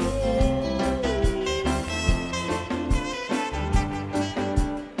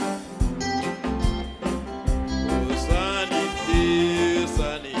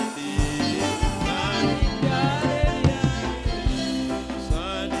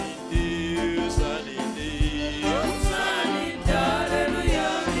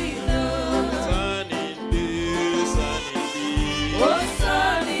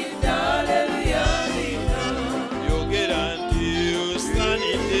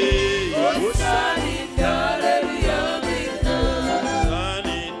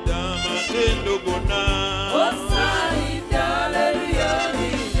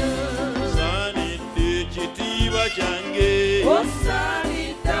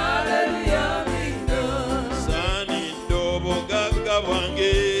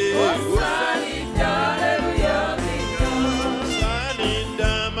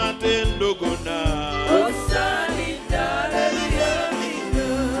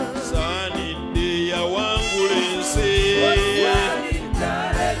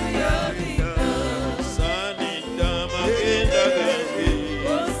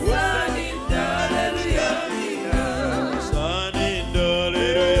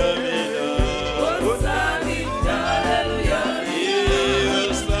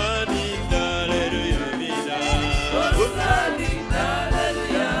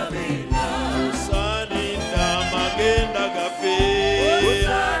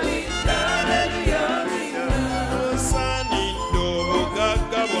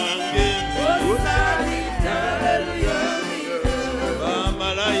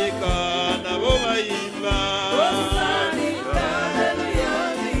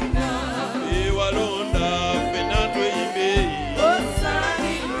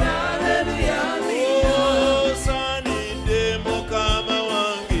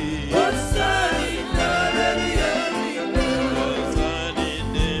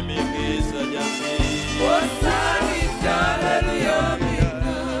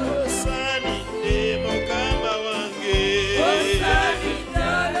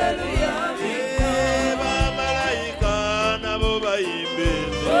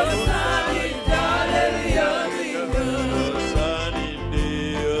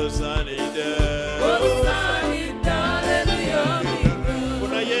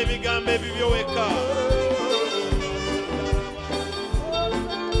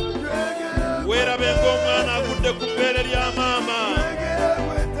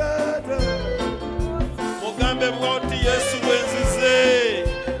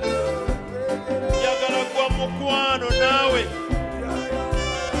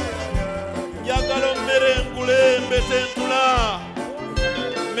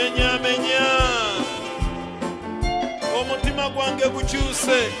omutima gwange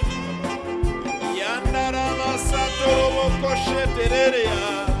gukyuse yandarabasatolobokosheterereya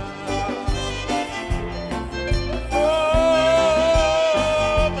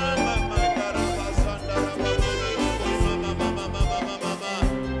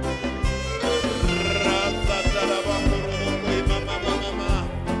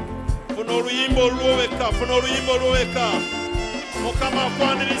funa oluyimba olwoweka mukama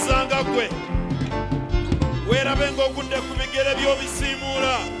akwanirizanga gwe weerabe ng'ogudde ku bigere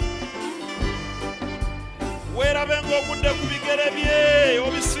by'obisiimuula weerabe ng'ogudde ku bigere bye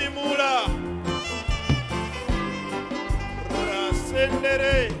obisiimuula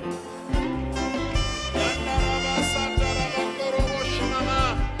rasendere yandarabasatarabakoroboshinama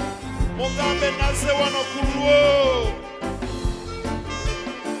mugambe nazze wano ku lwo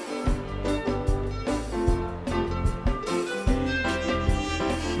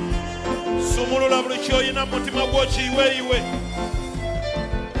omulula buli kyoyina mu mutima gwo kiyiweyiwe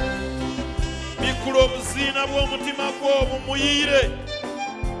bikula obuziina bw'omutima gwo bumuyiire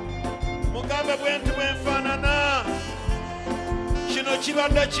mugambe bwe nti bwenfaanana kino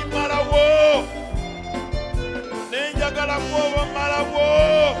kibadde kimalawo nenjagala gwoba malawo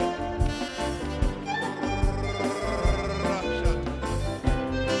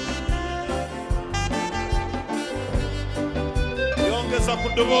yongeza ku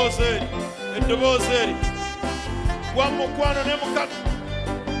eddoboozi eri gwa mukwano ne mukama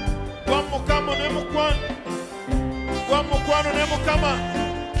gwa mukama ne mukwano gwa mukwano ne mukama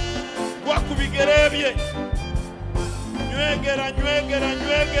gwa ku bigere bye nywegera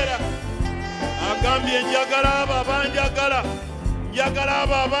agambye njagala abo abanjagala njagala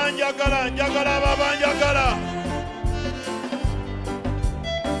abo abanjagala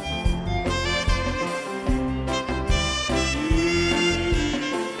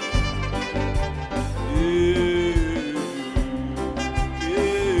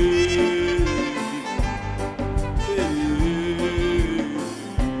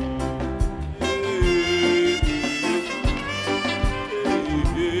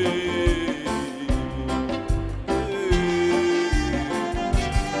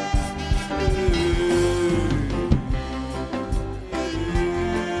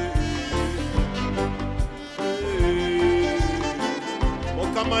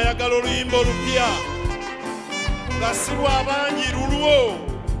ayagala oluyimba olupya nga si lw'abangi lulwo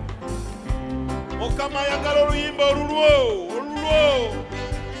mukama ayagala oluyimba olulwo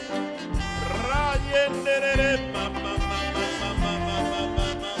rayenderere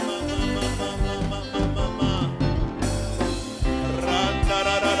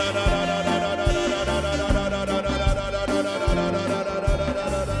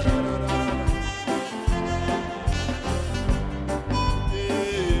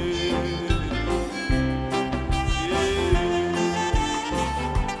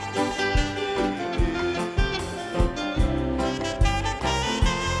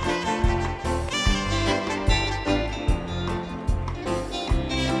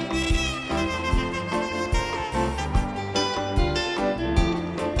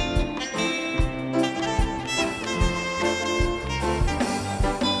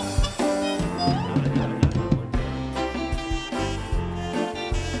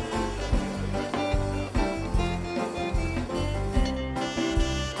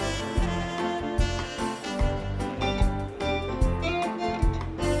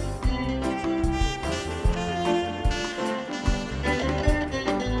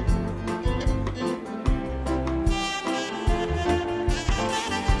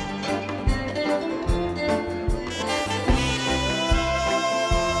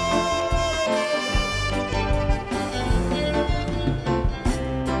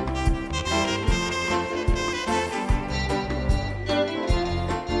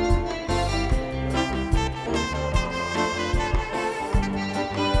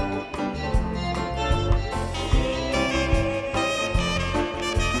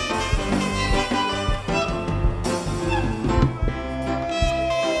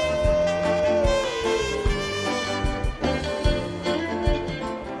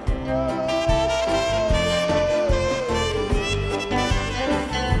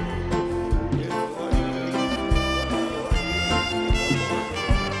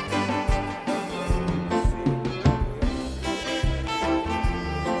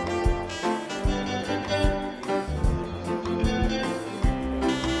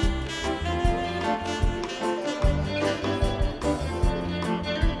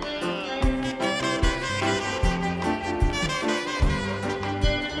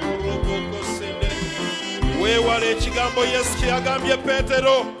weewale ekigambo Yesu kye yagambye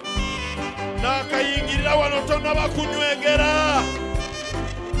Peetero n'akayingirira wano tonnaba kunywegera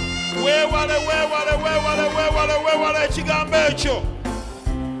weewale ekigambo ekyo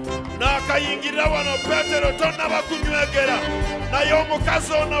n'akayingirira wano Peetero tonnaba kunywegera naye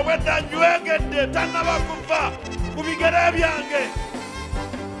omukazi ono wedda nywegedde tannaba kuva ku bigere byange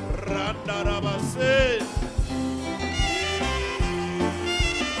randarabase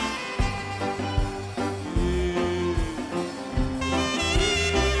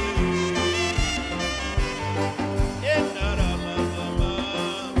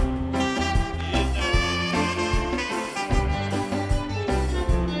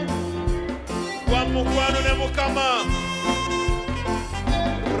mukwano ne mukama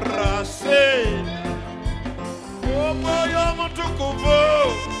rase omwoyo omutukuvu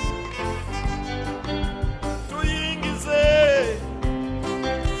tuyingize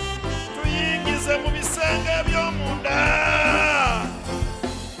mu bisenge by'omunda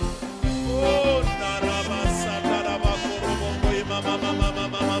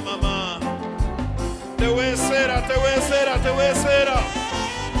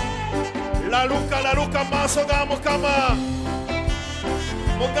laluka maaso ga Mukama.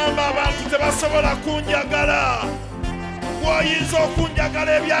 Mugamba abantu tebasobola kunjagala. Gwoyinza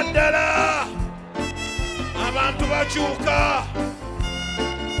okunjagala ebyaddala. Abantu bakyuka.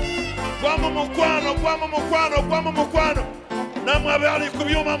 Gwa mu mukwano. Namwe abali ku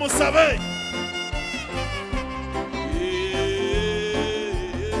byuma musabe.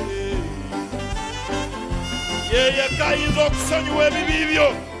 Yeye kayinza okusonyiwa ebibi byo.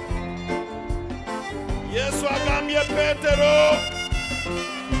 Yesu agambye Petero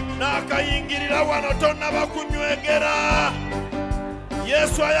n'akayingirira wano tonnaba kunywegera.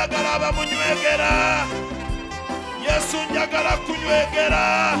 Yesu ayagala abamunywegera. Yesu njagala kunywegera.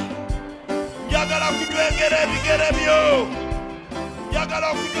 Njagala kunywegera ebigere byo. Njagala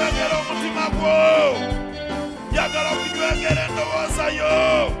okunywegera omutima gwo. Njagala okunywegera endowooza yo.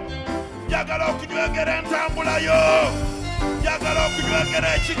 Njagala okunywegera entambula yo. Njagala okunywegera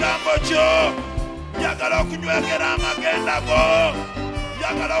ekigambo kyo. Njagala okunywegera amagenda go.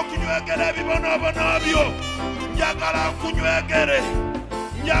 Njagala okunywegera ebibonoobono byo. Njagala nkunywegere.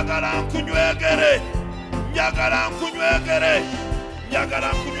 Njagala nkunywegere. Njagala nkunywegere. Njagala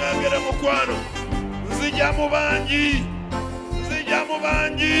nkunywegere mukwano. Nzija mu bangi. Nzija mu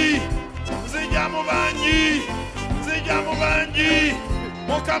bangi. Nzija mu bangi. Nzija mu bangi.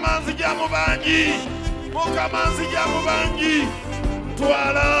 Mukama nzija mu bangi. Mukama nzija mu bangi.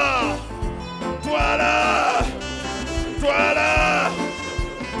 Twala. Twala. Twala.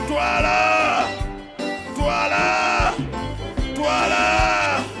 Twala. Twala. Twala.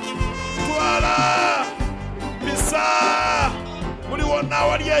 Twala. Pisa. Buli wonna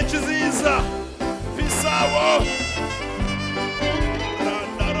wali ekiziiza. Pisaawo.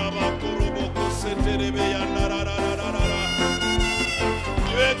 Nandarabakorobo seterebe ya nararararara.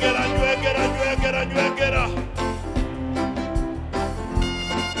 Nywegera.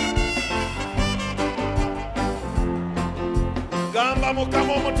 Gamba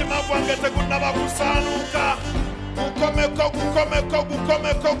Mukama omutima gwange tegunnaba kusaanuuka.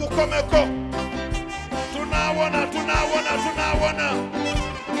 Gukomeko. Tunaawona.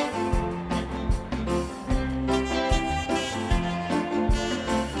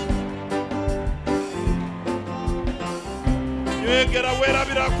 Nywegera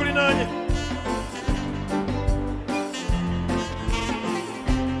weerabira kuli nange.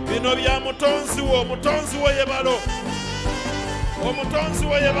 Bino bya mutonzi wo yebalo. Omutonzi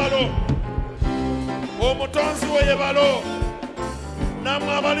wo yebalo.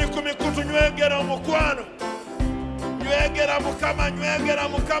 Namwe abali ku mikutu nywegera omukwano. Nywegera Mukama, nywegera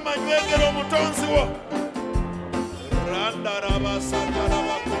omutonzi wo.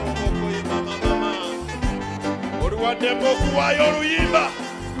 Randarabasatarabakoroboko imamamama. Oliwaddembe okuwaayo oluyimba.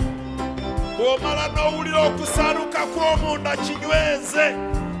 Bw'omala n'owulira okusaanuka kw'omunda kinyweze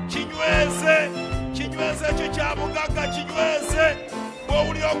ekyo kya bugagga kinyweze.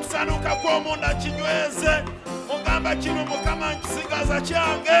 Bw'owulira okusaanuka kw'omunda kinyweze. Mugamba kino Mukama nkisigaza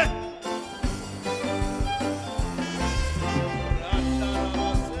kyange.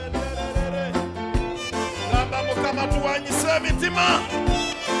 Gamba Mukama tuwanyise emitima.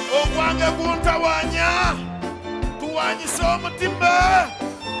 Ogwange guntawanya. Tuwanyise omutima.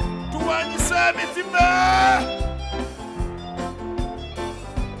 Tuwanyise emitima.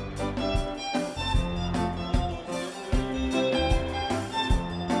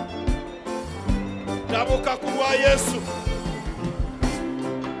 Tabuka kulwa Yesu.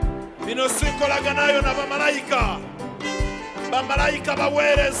 Bino sinkolaganayo na bamalayika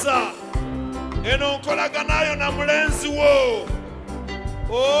baweereza. Eno nkolaganayo na mulenzi wo.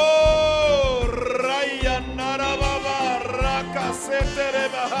 Oh, raya narababa rakasetere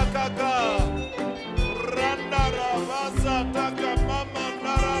bahakaka. Randarabaza taka mama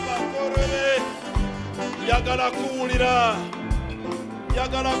naraba korebe. Yagala kuwulira.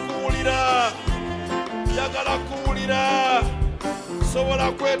 Sobola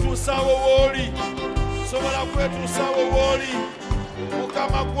kwetuusaawo wooli.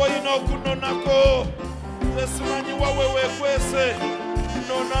 Mukama gw'olina okunonako. Nze simanyi wawe weekwese.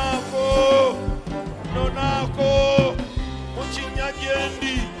 Nonako. Mukinnya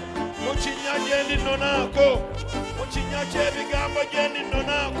gyendi nonako. Mukinnya ky'ebigambo gyendi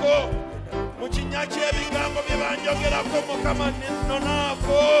nonako. Mukinnya ky'ebigambo bye banjogerako Mukama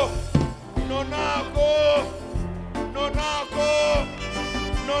nonako.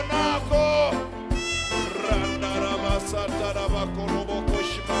 Randarabasatarabakoroboko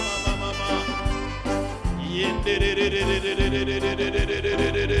shimamamama.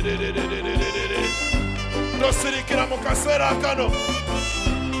 Tosirikira mu kaseera kano.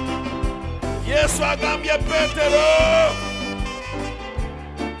 Yesu agambye Petero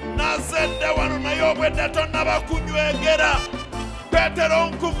wazadde wano naye obwedda tonnaba kunywegera. Peetero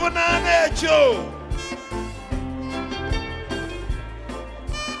nkuvunaana ekyo.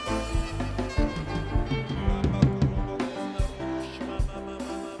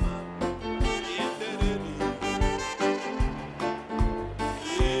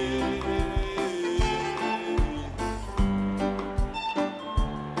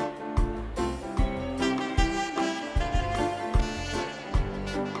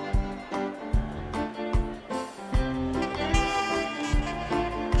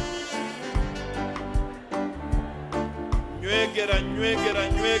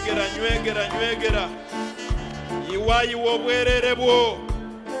 Nywegera. Yiwayiwa obwerere bwo.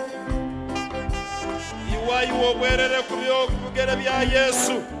 Yiwayiwa obwerere ku bigere bya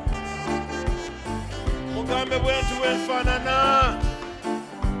Yesu. Mugambe bwentu bwenfaanana.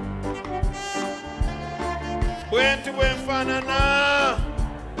 Bwentu bwenfaanana.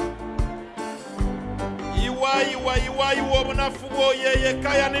 Yiwayiwa obunafu bwo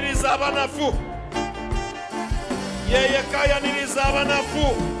yeyekayaniriza abanafu. Yeyekayaniriza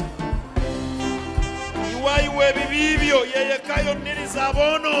abanafu. Yiwayiwa ebibi byo yeyekayaniriza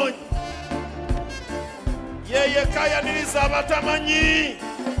aboonoonyi. Yeyekayaniriza abatamanyi.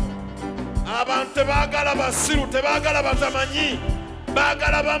 Abantu tebaagala basiru, tebaagala batamanyi,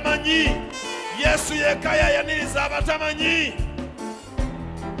 baagala bamanyi. Yesu yekayaniriza abatamanyi.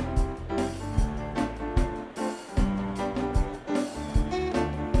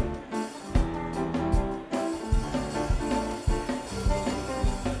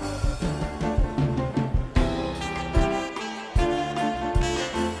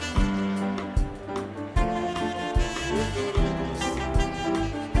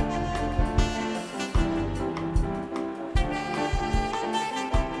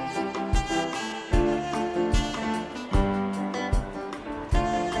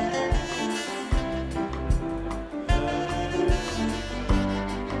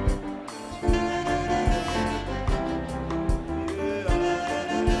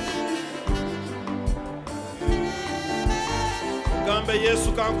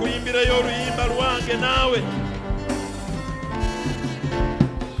 Yesu kankuyimbirayo oluyimba lwange naawe.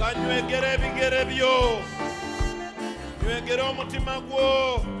 Kanywegera ebigere byo. Nywegera omutima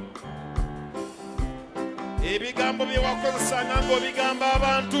gwo. Ebigambo bye wakozesanga ng'obigamba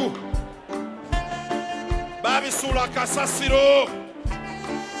abantu. Babisuula kasasiro.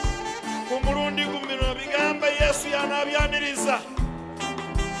 Ku mulundi guno bigamba Yesu y'anaabyaniriza.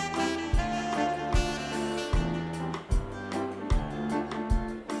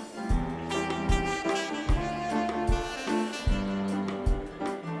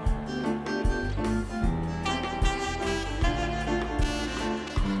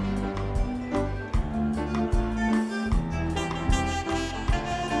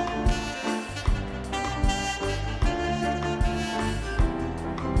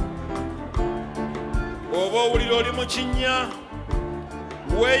 Oba owulira oli mu kinnya,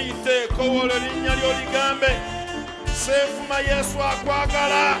 weeyite kowoola erinnya ly'oligambe. Senfuma Yesu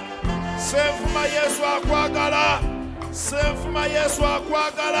akwagala. Senfuma Yesu akwagala. Senfuma Yesu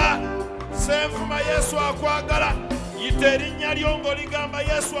akwagala. Senfuma Yesu akwagala. Yita erinnya lyo ng'oligamba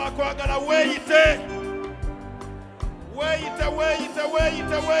Yesu akwagala. Weeyite. Weeyite, weeyite,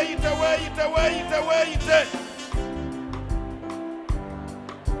 weeyite, weeyite, weeyite, weeyite, weeyite.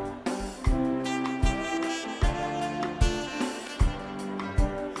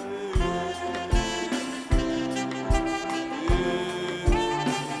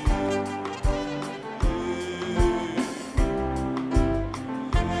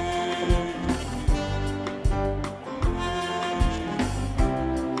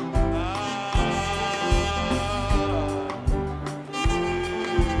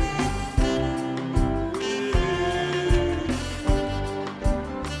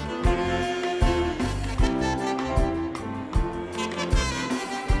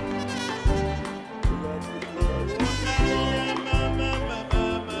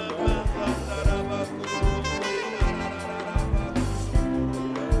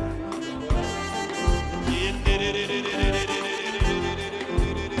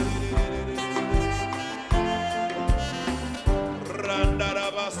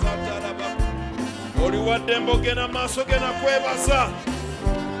 Oliwadde mbogena maaso gena kwebaza.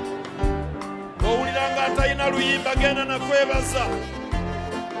 Bw'owulira ng'atalina luyimba genda na kwebaza.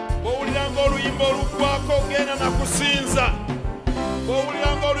 Bw'owulira ng'oluyimba oluggwako genda na kusinza.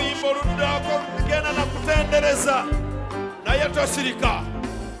 Bw'owulira ng'oluyimba oluddako genda na kutendereza. Naye tosirika.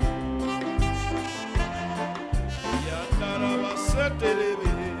 Yandaraba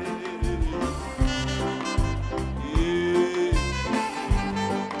seterebe.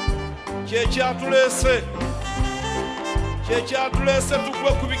 Kyekyatuleese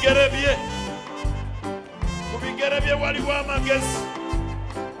tugwe ku bigere bye. Ku bigere bye waliwo amagezi,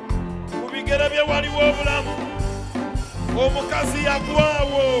 ku bigere bye waliwo obulamu. Omukazi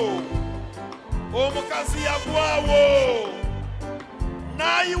yagwawo,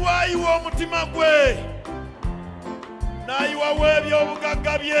 n'ayiwaayiwa omutima gwe, n'ayiwawo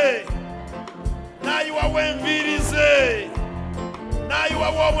ebyobugagga bye, n'ayiwawo enviiri ze,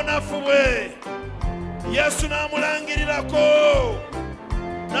 n'ayiwawo obunafu bwe. Yesu n'amulangirirako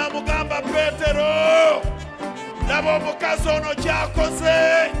n'amugamba, Peetero, laba omukazi ono ky'akoze,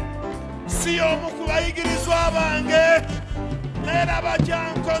 si omu ku bayigirizwa bange, naye laba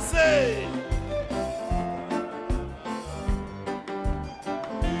ky'ankoze.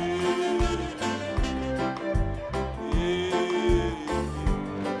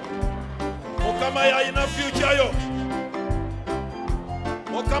 Mukama yalina future yo,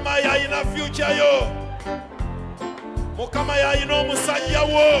 Mukama yalina future yo, Mukama yalina omusajja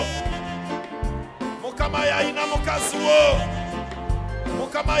wo, Mukama yalina mukazi wo,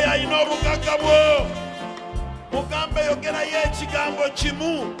 Mukama yalina obugagga bwo. Mugambe yogerayo ekigambo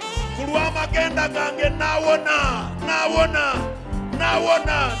kimu, ku lw'amagenda gange naawona, naawona,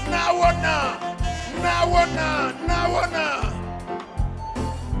 naawona, naawona, naawona, naawona.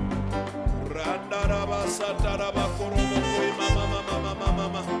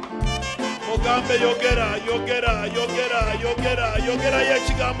 Mugambe yogerayo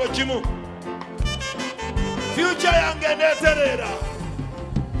ekigambo kimu. Future yange neeterera.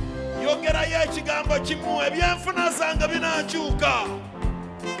 Yogerayo ekigambo kimu, ebyenfuna zange binankyuka.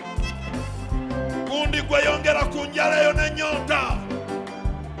 Gundi gwe yongera ku njala yo n'ennyonta.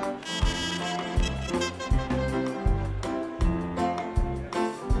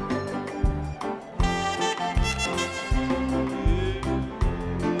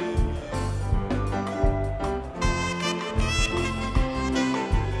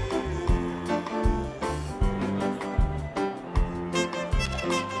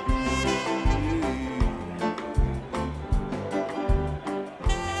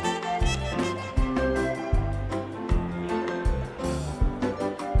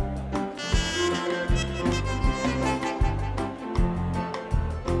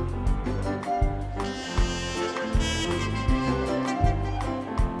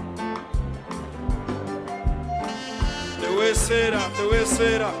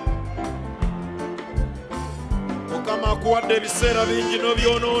 Teweeseera. Mukama akuwadde ebiseera bingi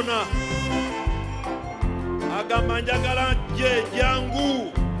n'obyonoona. Agamba njagala nje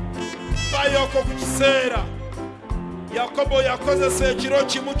jangu, fayoko ku kiseera. Yakobo yakozesa ekiro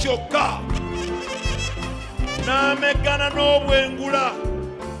kimu kyokka, n'ameggana n'obwengula,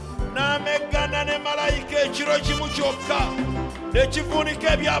 n'ameggana ne malayika ekiro kimu kyokka, ne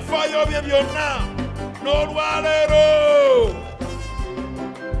kivuunika ebyafaayo bye byonna. N'olwaleero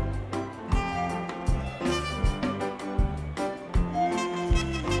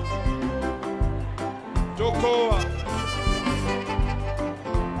tokowa,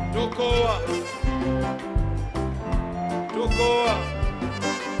 tokowa, tokowa,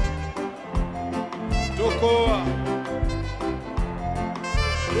 tokowa,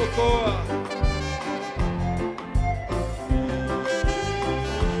 tokowa.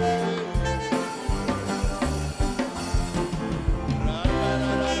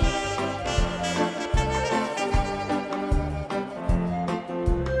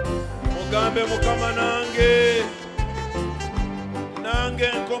 Mugambe Mukama nange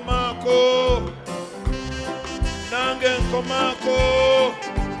nkomaako, nange nkomaako,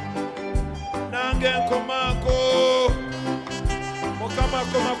 nange nkomaako. Mukama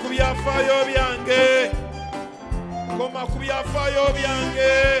koma ku byafaayo byange, koma ku byafaayo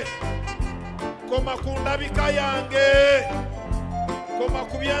byange, koma ku ndabika yange, koma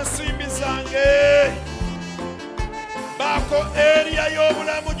ku byensimbi zange. Baako eriya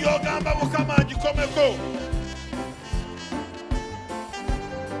y'obulamu gy'ogamba Mukama agikomeko.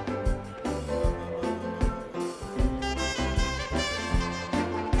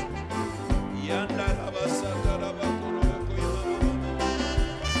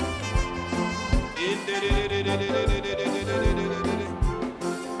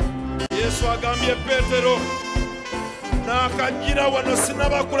 Yesu agambye Peetero, n'akajjira wano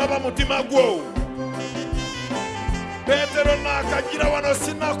sinnabakulaba mutima gwo. Peetero n'akajjira wano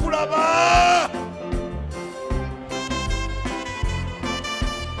sinnakulaba.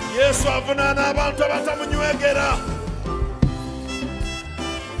 Yesu avunaana abantu abatamunywegera.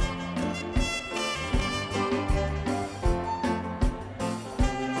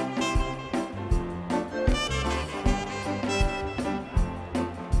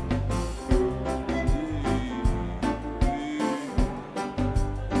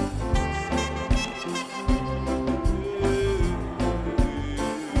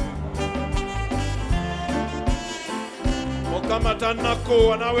 Mukama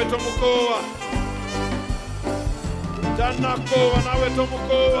tannakowa nawe tomukowa. Tannakowa nawe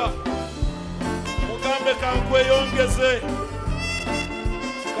tomukowa. Mugambe kankweyongeze.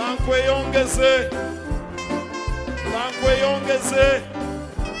 Kankweyongeze. Kankweyongeze.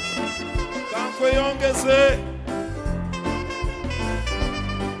 Kankweyongeze.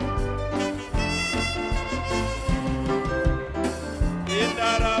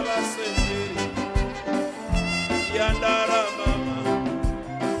 Yandara mama,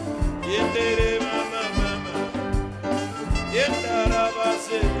 yendere mama mama, yendara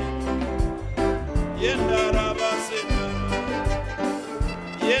base, yendara base,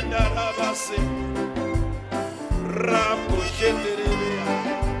 yendara base, rapo shendere,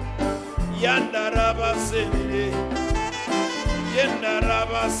 yandara base, yendara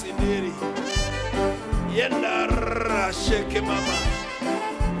base, yendara shake mama,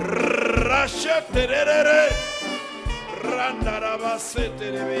 rasheterere.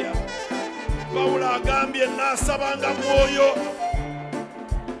 Randarabaseterebeya. Paula agambye nasabanga mwoyo,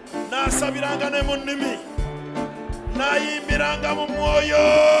 nasabiranga ne mu nnimi, nayimbiranga mu mwoyo.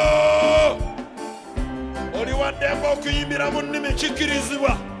 Oli waddemba okuyimbira mu nnimi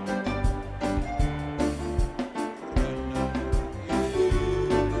kikirizibwa.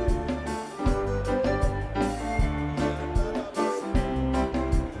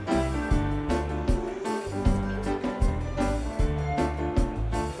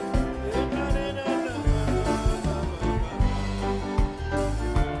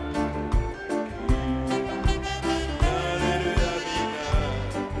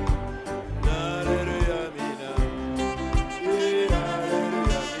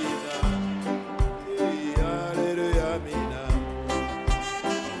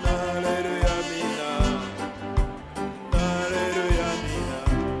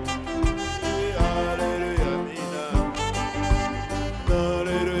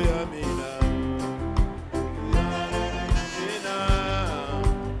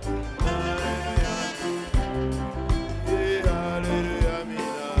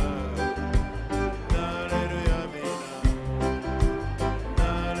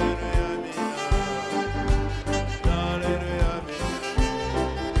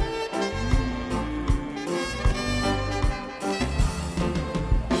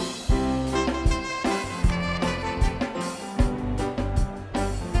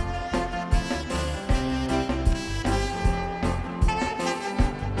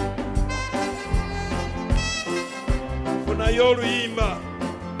 Oluyimba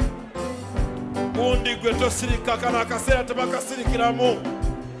gundi gwe tosirika kana akaseera tebakasirikiramu.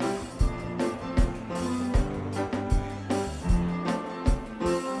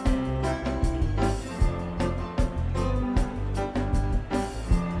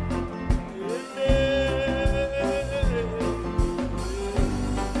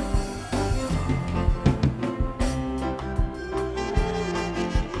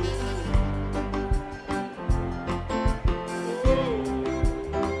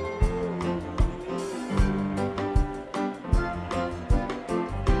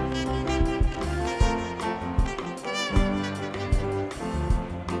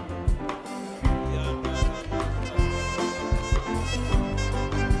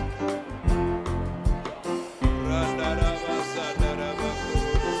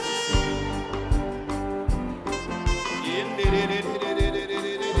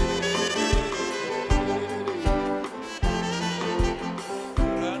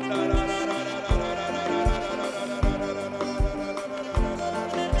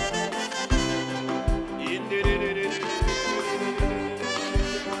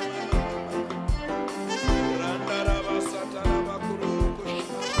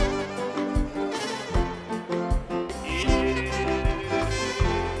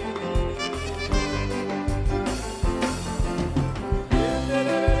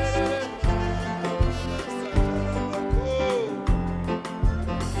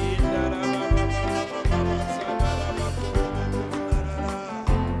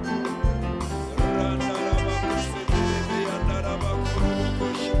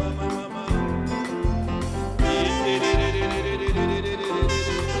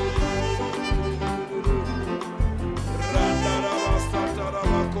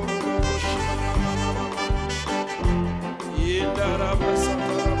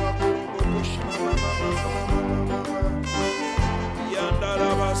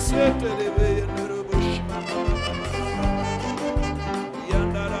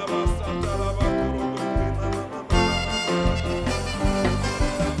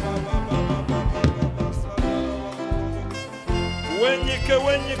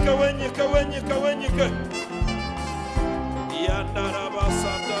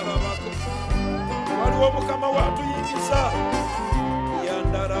 w'omukama watuyingiza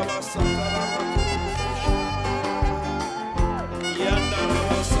yandarabasatarabakorobokosha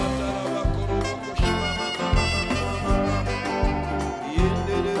yandarabasatarabakorobokosha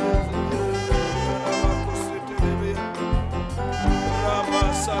yendererezerabakoseterebe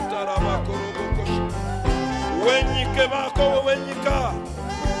rabasatarabakorobokosha wenyike bako wenyika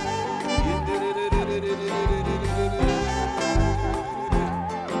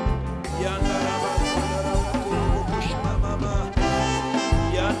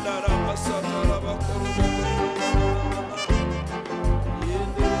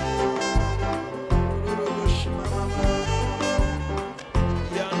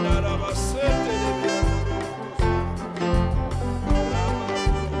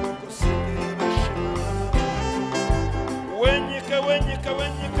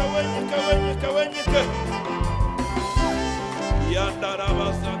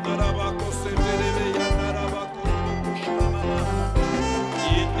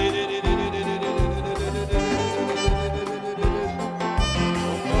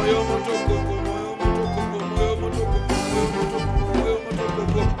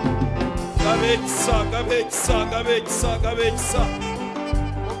gabekisa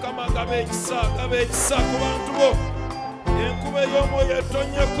mukama gabekisa ku bantu bo enkuba ey'omwoyo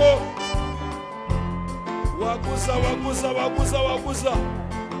etonyeko waguza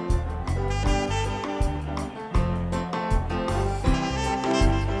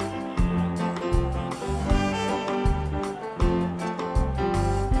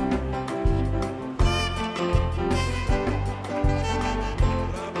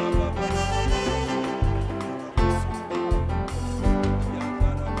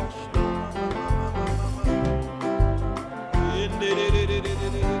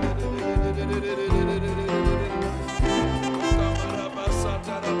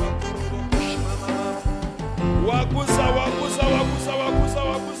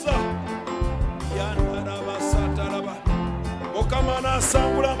yandarabasatara mukama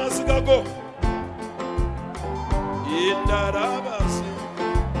nasangula amaziga go yendarabasi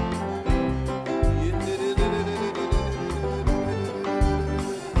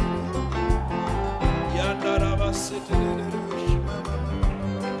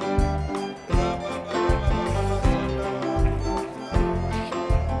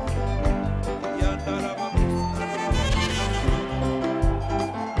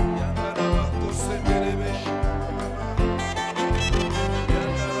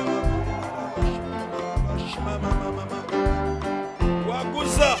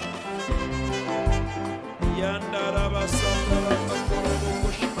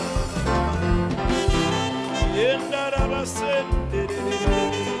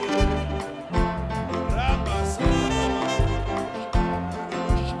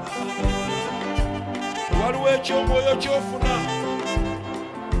waliwo ekyomwoyo kyofuna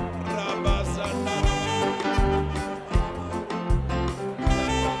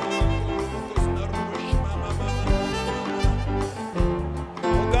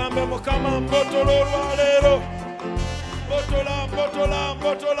mugambe mukama mbotola olwaleero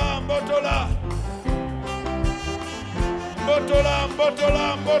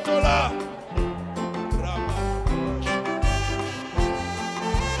mbotola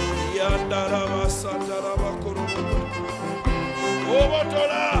yandarabasatarabakorobokosha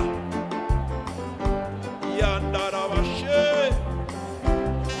obotola yandarabashe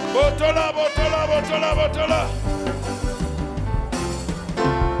botola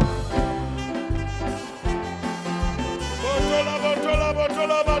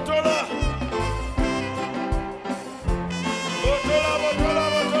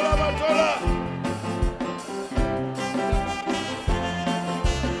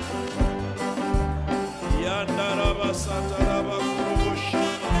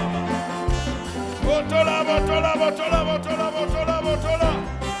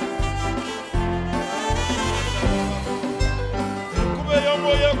enkuba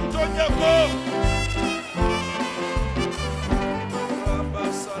ey'omwoyo ekutonyako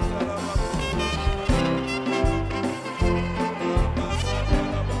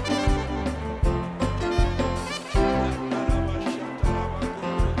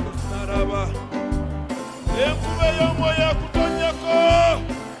enkuba ey'omwoyo ekutonyako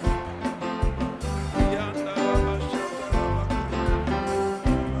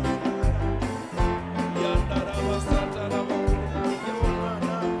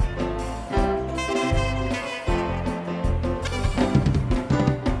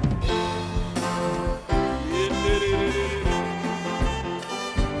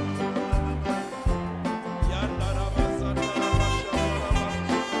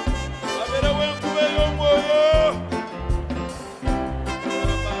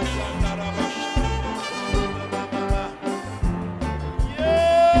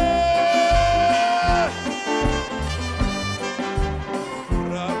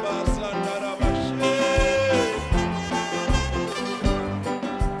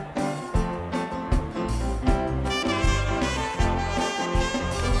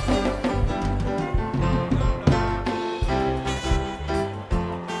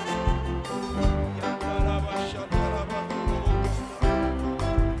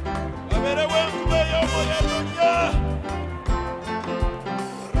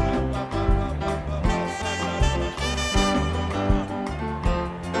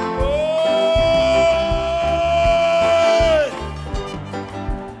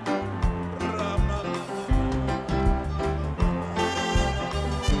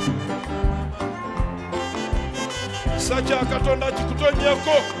kya Katonda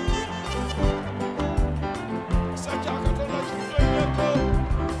kikutonyeko. Ekisa kya Katonda kikutonyeko.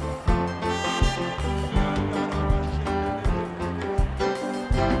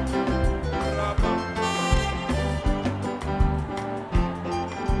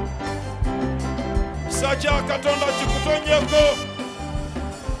 Ekisa kya Katonda kikutonyeko.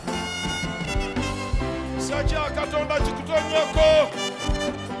 Ekisa kya Katonda kikutonyeko.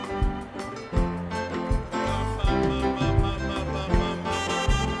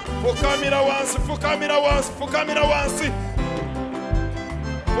 Fukamira wansi, fukamira wansi, fukamira wansi.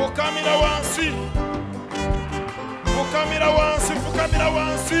 Fukamira wansi. Fukamira wansi, fukamira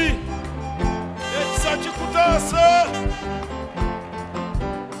wansi. Ekisa kikutaasa.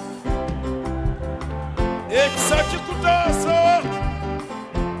 Ekisa kikutaasa.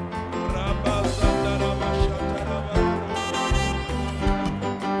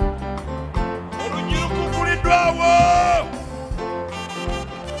 Oluggi lukuguliddwawo.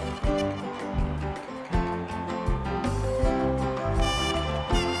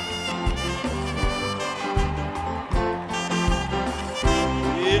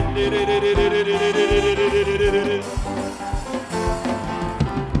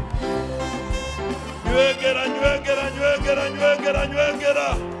 Nywegera, nywegera, nywegera, nywegera, nywegera.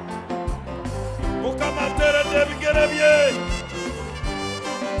 Mukama ateeredde ebigere bye.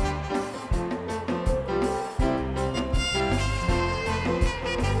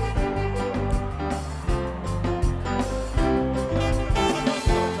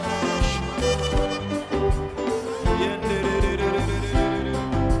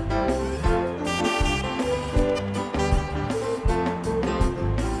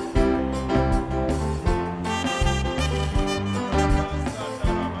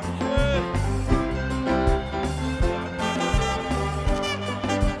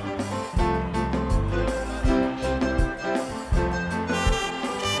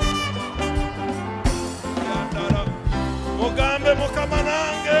 Mugambe Mukama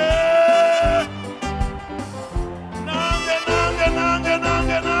nange. Nange, nange, nange,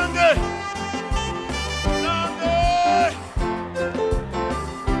 nange, nange. Nange.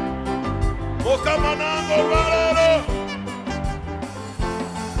 Mukama nange olwaleero.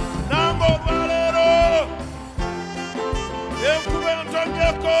 Nange olwaleero. Enkuba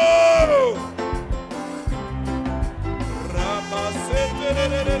entonyeko.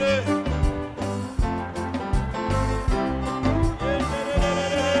 Rabasetererere.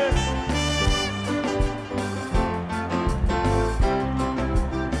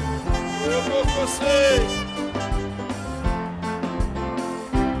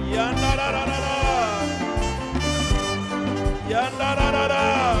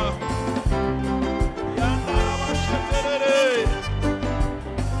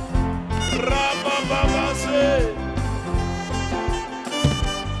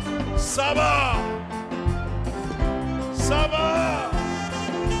 Saba, Saba,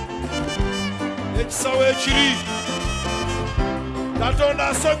 ekisawo ekiri. Katonda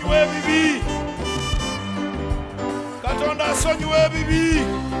asonyiwa ebibi. Katonda asonyiwa ebibi.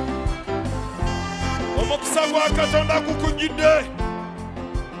 Omukisa gwa Katonda gukujjidde.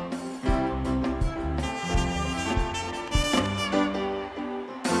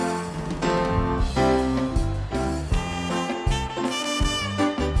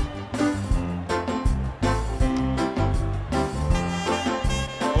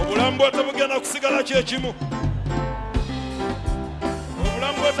 Obulamu bwo tebugenda kusigala kyekimu.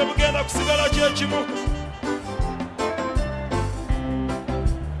 Obulamu bwo tebugenda kusigala kyekimu.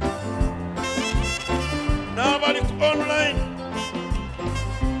 N'abali ku online,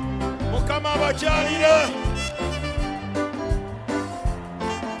 Mukama abakyalira.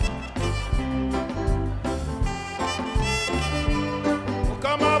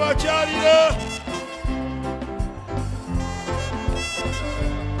 Mukama abakyalira.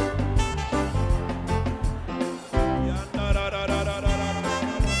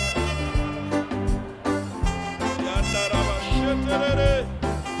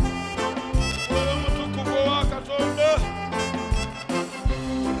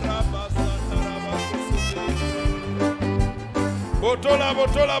 Botola,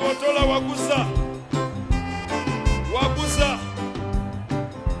 botola, botola, waguza. Waguza.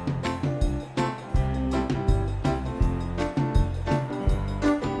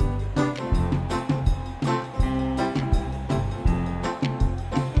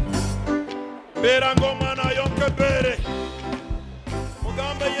 Bera ng'omwana ayonka ebbere.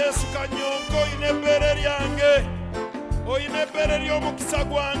 Mugambe Yesu kanyonko oyina ebbere lyange. Oyina ebbere ly'omukisa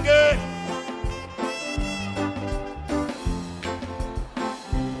gwange.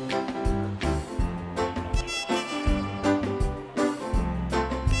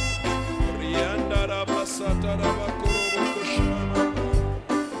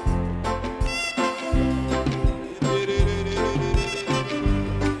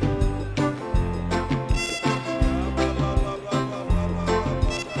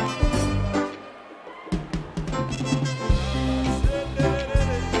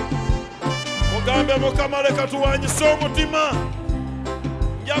 tugambe Mukama leka tuwanyise omutima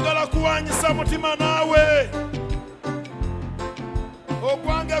njagala kuwanyisa mutima naawe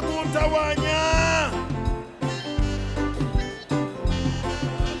ogwange guntawanya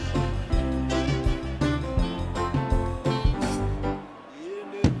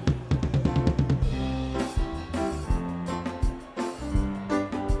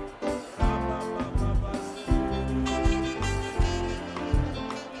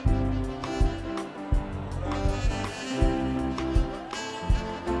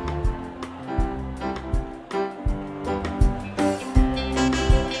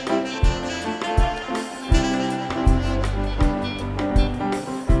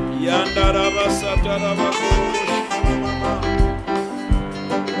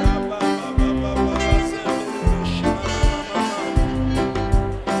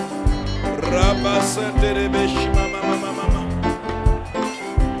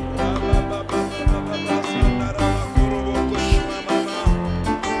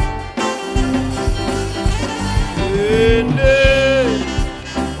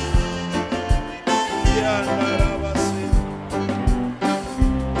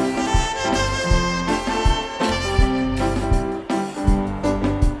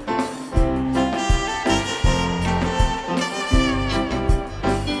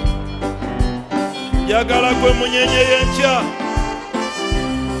Yagala gwe munyenye y'enkya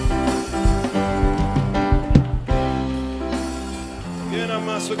genda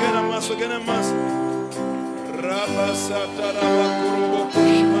maaso rabasatara bakurubo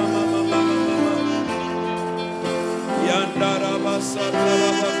kushimama yandara basatara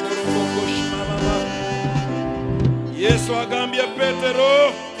bakurubo kushimama Yesu agambye Petero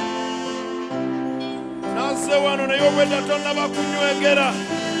naze wano naye obwedda tonnaba kunywegera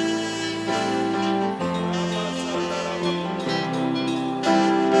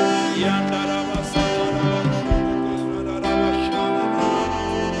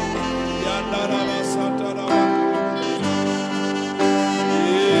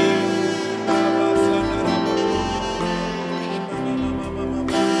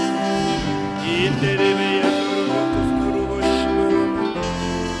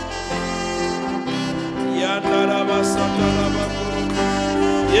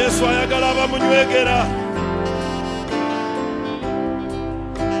Yesu ayagala abamunywegera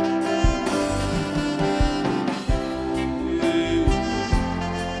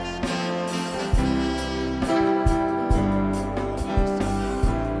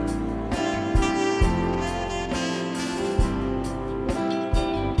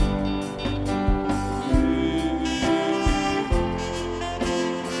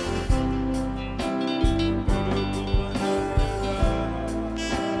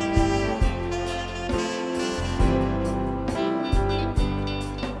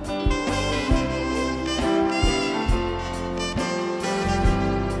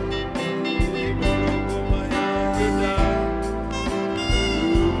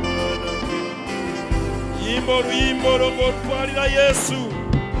oluyimba olwo otwalira Yesu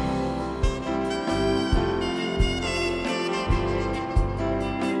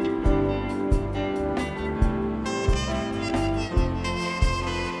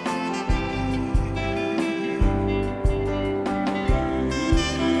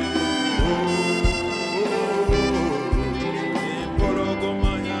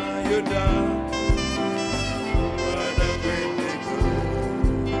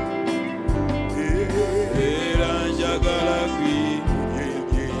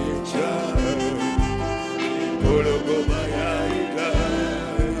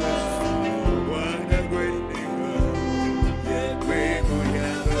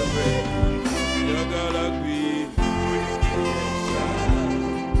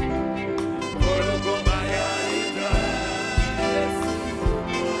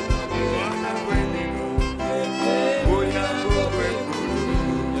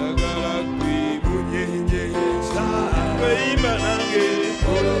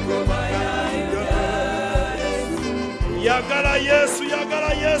Yagala Yesu,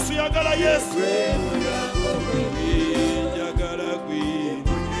 yagala Yesu, yagala Yesu. Yagala gwi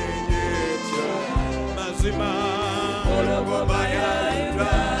mazima.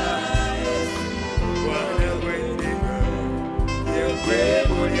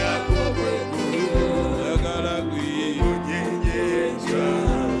 Yagala gwi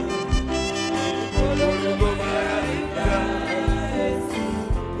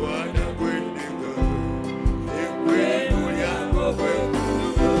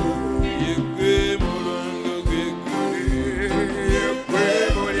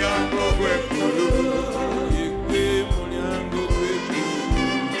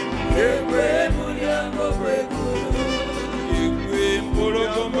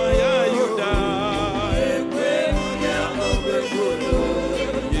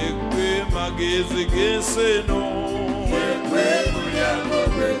magezi g'enseno yegwe mulyango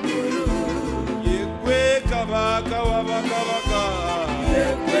gw'eggulu yegwe kabaka w'abakabaka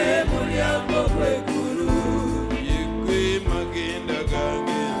yegwe mulyango gw'eggulu yegwe magenda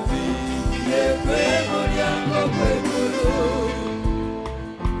gangenzi yegwe mulyango gw'eggulu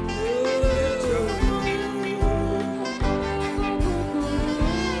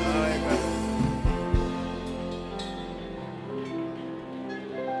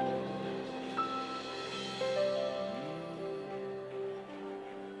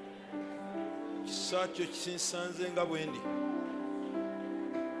kisa kyo kinsanze nga bwe ndi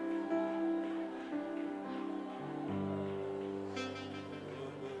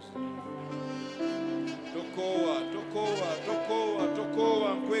tokoowa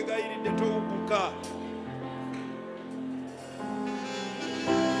nkwegayiridde towuguka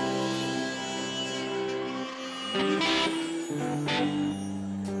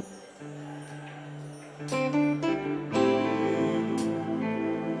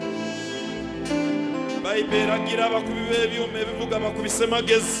bayibuli eragira abakubi b'ebyuma ebivuga bakubise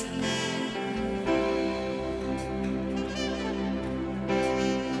magezi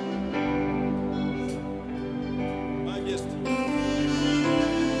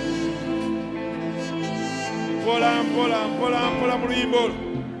mpola mu luyimba olwo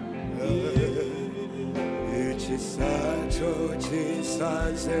ekisa kyo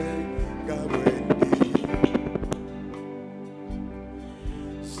kinsanze nga bwe ndi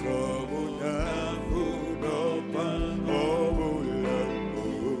somunafu nompa obulamu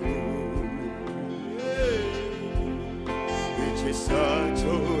ekisa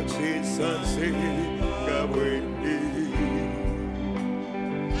kyo kinsanze nga bwe ndi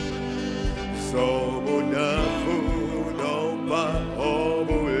somunafu nompa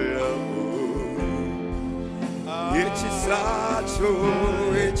obulamu ekisa kyo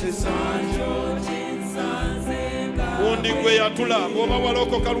gundi gwe yatula bw'oba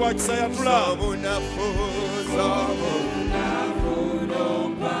walokoka lwa kisa yatula omunafu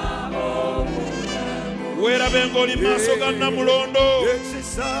weerabe ng'oli mu maaso ga Namulondo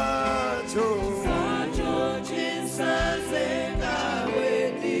ekisa kyo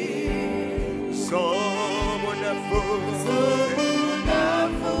somunafu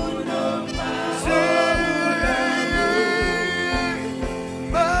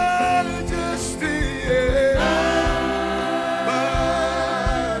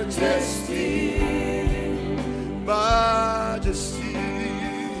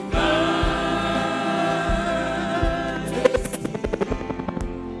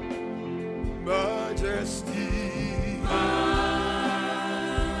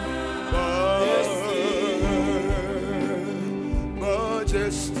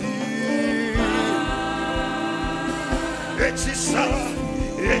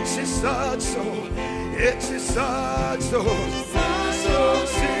ekisazo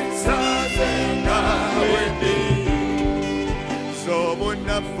sinsanze ngawe ndi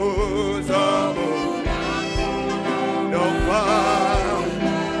somunafu nompa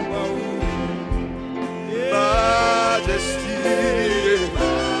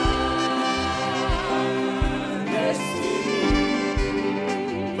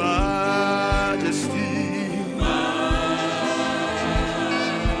majesty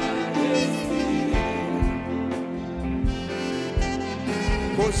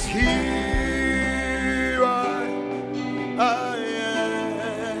was here I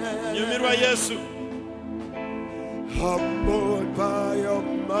am. nyumirwa Yesu Humbled by your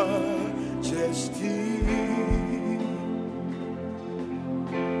majesty,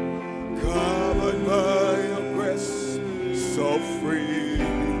 covered by your grace, so free.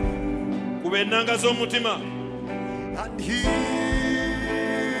 kuba ennanga z'omutima And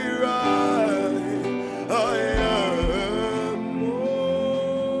here I am,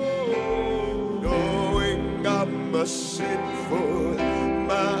 knowing I'm a sinful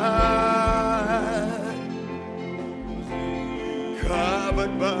man,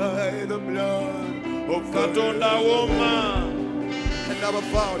 covered by the blood of katonda awooma and never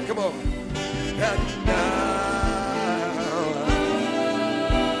found. Come on. And now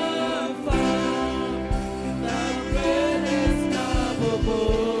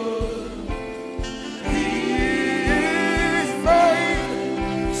He is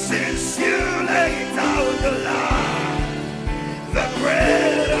made since you laid down the line, the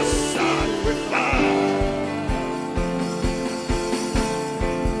greatest sacrifice.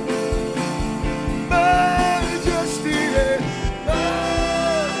 Majesty,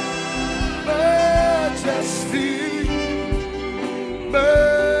 majesty,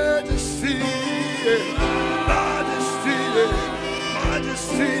 majesty, majesty,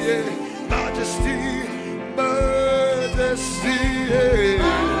 majesty, majesty, majesty,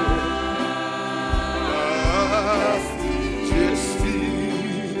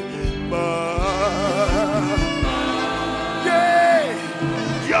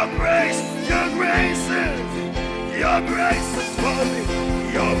 your grace is for me.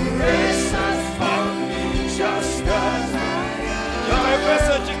 Your grace is for me, just as I am.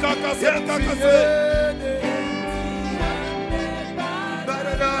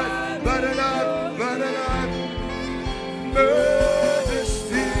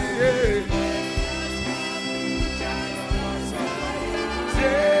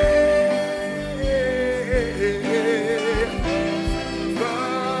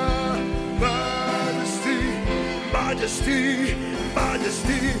 Majesty,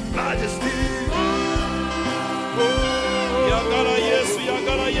 majesty, majesty. Yagala Yesu,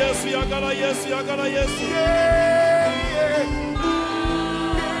 yagala Yesu, yagala Yesu, yagala Yesu.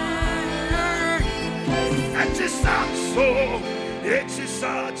 It's a sad soul, it's a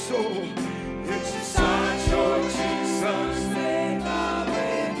sad soul, Jesus, take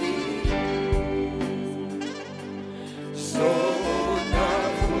away me. So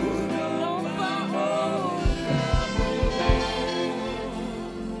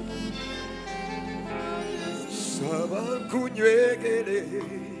kunywegere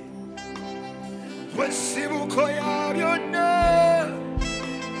wesibuko yabyonna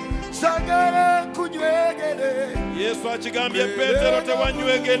sagala kunywegere Yesu akigambye Petero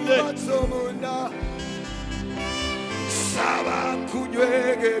tewanywegedde saba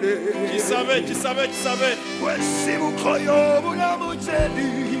kunywegere kisabe wesibuko y'obulamu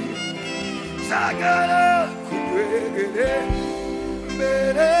kyedi sagala kunywegere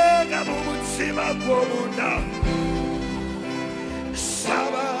mberega mu mutima gw'obuna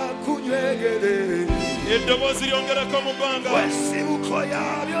saba kunywegere eddoboozi lyongerako mu bbanga wesibuko ya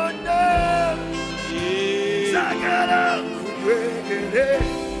byonna sagala kunywegere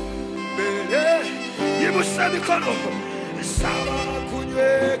mbere yimusa mikono saba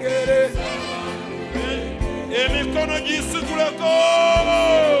kunywegere emikono gisituleko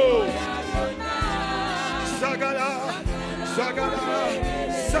sagala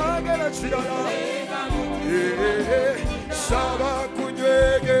kirala saba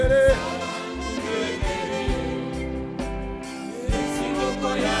kunywegere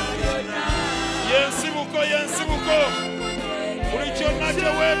yensibuko buli kyonna kye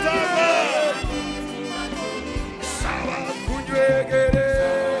weetaaga saba kunywegere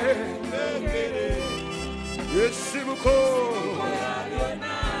yensibuko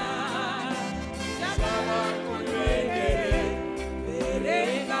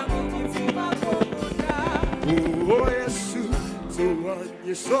oh Yesu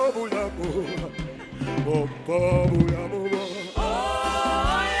tuwanyisa obulamu ompa obulamu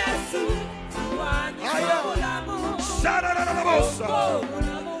Oh Yesu tuwanyisa obulamu sarararabosa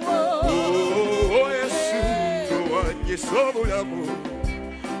oh Yesu tuwanyisa obulamu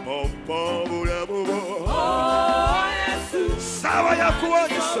ompa obulamu Oh Yesu sawa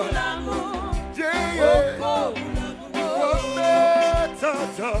yakuwanyisa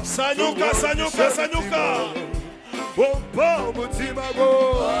sanyuka ompa omutima gwo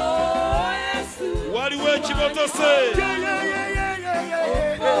waliwo ekibotose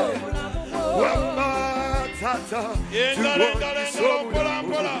wamatata engalo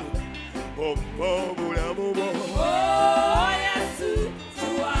mpola ompa obulamu bwo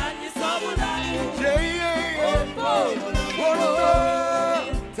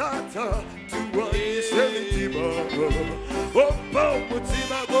tata tuwanyisa emitima gwo ompa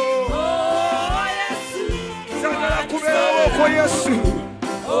omutima gwo sagala kubeerawo kwa Yesu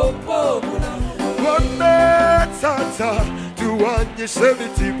wonna tata tuwanyisa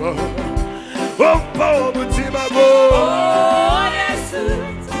emitima ompa omutima gwo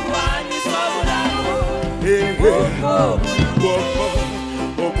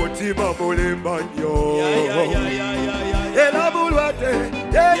omutima mulimba nnyo era mulwadde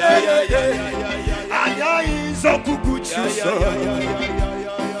ani ayinza okugukyusa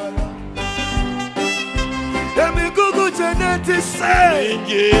emigugu gye netise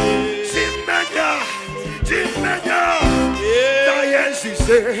kimenya naye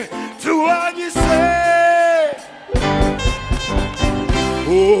nzize tuwanyise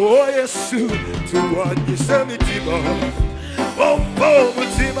oh Yesu tuwanyise emitima ompa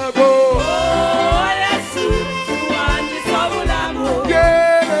omutima gwo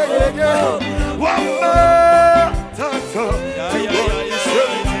wamma tata tuwanyise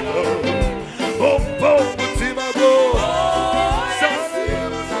emitima ompa omutima gwo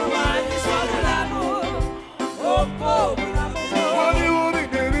waliwo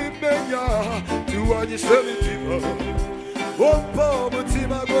bino ebimenya tulwanyise emitima ompa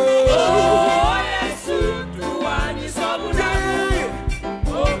omutima gwo Oh, Yesu, tuwanyise obulamu.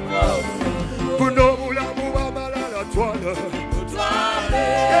 buno obulamu bw'amalala twala Twale.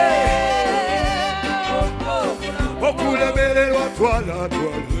 okulemererwa twala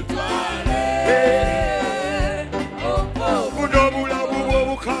buno obulamu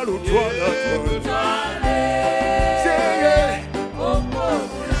bw'obukalu twala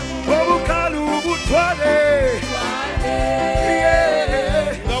obukalu butwale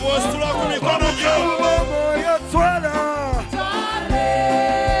nga bw'ositula ku mikono gyo omwoyo twala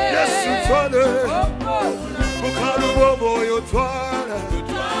yesu twale bukalu bw'omwoyo twala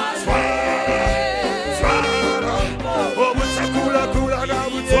obutakulakula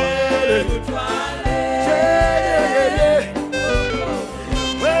butwale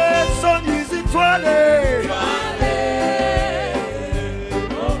ensonyi zitwale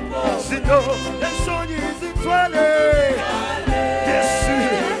zino ensonyi zitwale yesu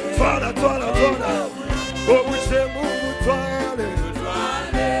twala obukemu butwale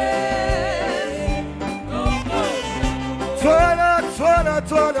twala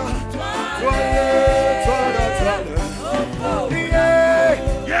yeah,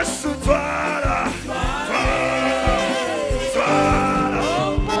 yesu twala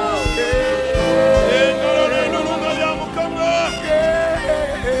engalo n'endulunga bya mukama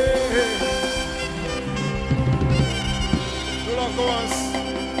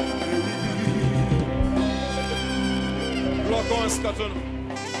tulako wansi katono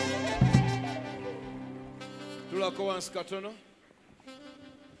tulako wansi katono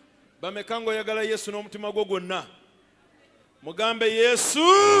bameka ng'oyagala yesu n'omutima gwo gwonna mugambe yesu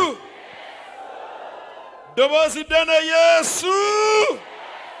ddoboozi ddene yesu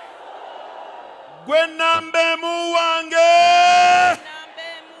gwe nnambemu wange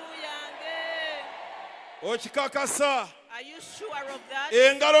okikakasa Are you sure of that?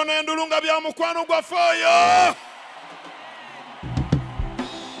 engalo n'endulunga bya mukwano gwaffe oyo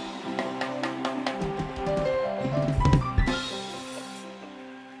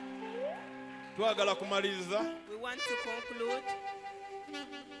twagala kumaliriza We want to conclude.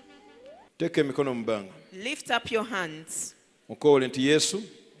 teeka emikono mu bbanga Lift up your hands. mukoole nti yesu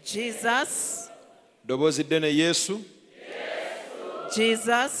Jesus, ddoboozi ddene yesu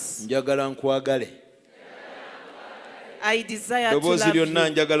Jesus, njagala nkwagale I desire to ddoboozi love lyonna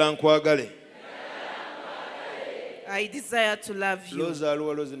you. njagala nkwagale I desire to love you. loozi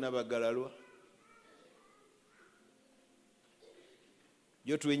aluwa loozi nabagalalwa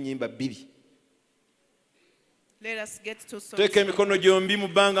yo tuwa ennyimba bbiri Let us get to songs. teeka emikono gyombi mu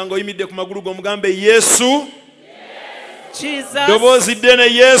bbanga ng'oyimidde ku magulu go mugambe yesu Jesus, ddoboozi ddene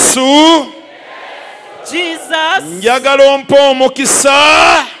yesu Jesus, njagala ompa omukisa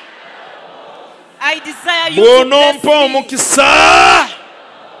I desire you to bw'onompa bless me. omukisa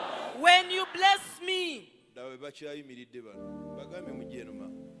When you bless me, dawe bakyayimiridde bano bagambe mujje eno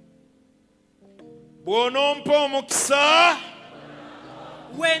maama bw'onompa omukisa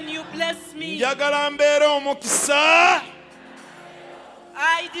when you bless me, njagala mbeere omukisa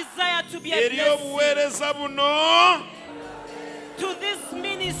I desire to be a eri blessing obuweereza buno to this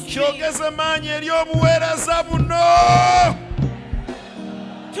ministry, kyogeze maanyi eri obuweereza buno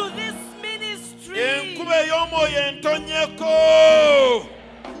to this ministry. enkuba ey'omwoyo entonyeko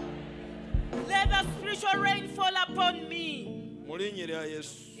Let the spiritual rain fall upon me. mu linnya lya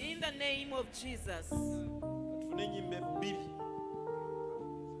yesu In the name of Jesus. tufune ennyimba ebbiri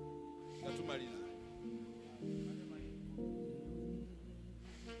nga tumaliza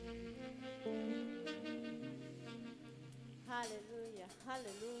Hallelujah,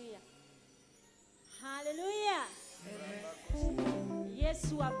 hallelujah, hallelujah.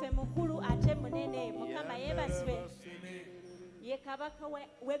 Yesu waffe mukulu ate munene, Mukama yeebazibwe. Ye kabaka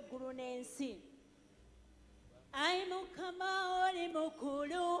w'eggulu n'ensi. Ai Mukama oli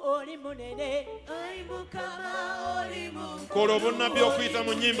mukulu oli munene. Ai Mukama oli mukulu. kola obunnabbi okuyita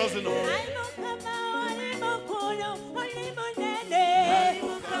mu nnyimba zino Ai Mukama oli mukulu oli munene. Ai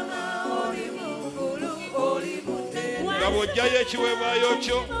Mukama oli mukulu oli munene. nga bw'ojjayo ekiweebwayo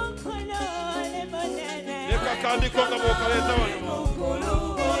kyo Mukulu oli munene. leka kandiko nga bw'okaleeta wano Mukulu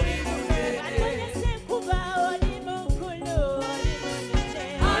oli munene. Atonyesa enkuba oli mukulu oli munene.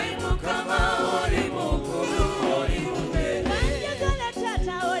 Ai Mukama oli mukulu oli munene. Wanjagala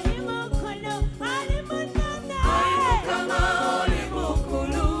taata oli mukulu oli munene. Ai Mukama oli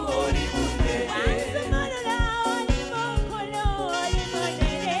mukulu oli munene. Wansimulula oli mukulu oli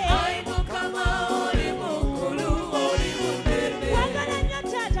munene. Ai Mukama oli mukulu oli munene. Wagala nnyo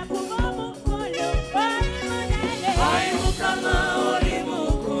taata kuba omukulu oli munene. Ai Mukama oli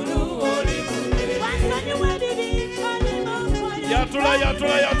yatula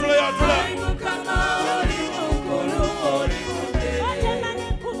yatula yatula yatula.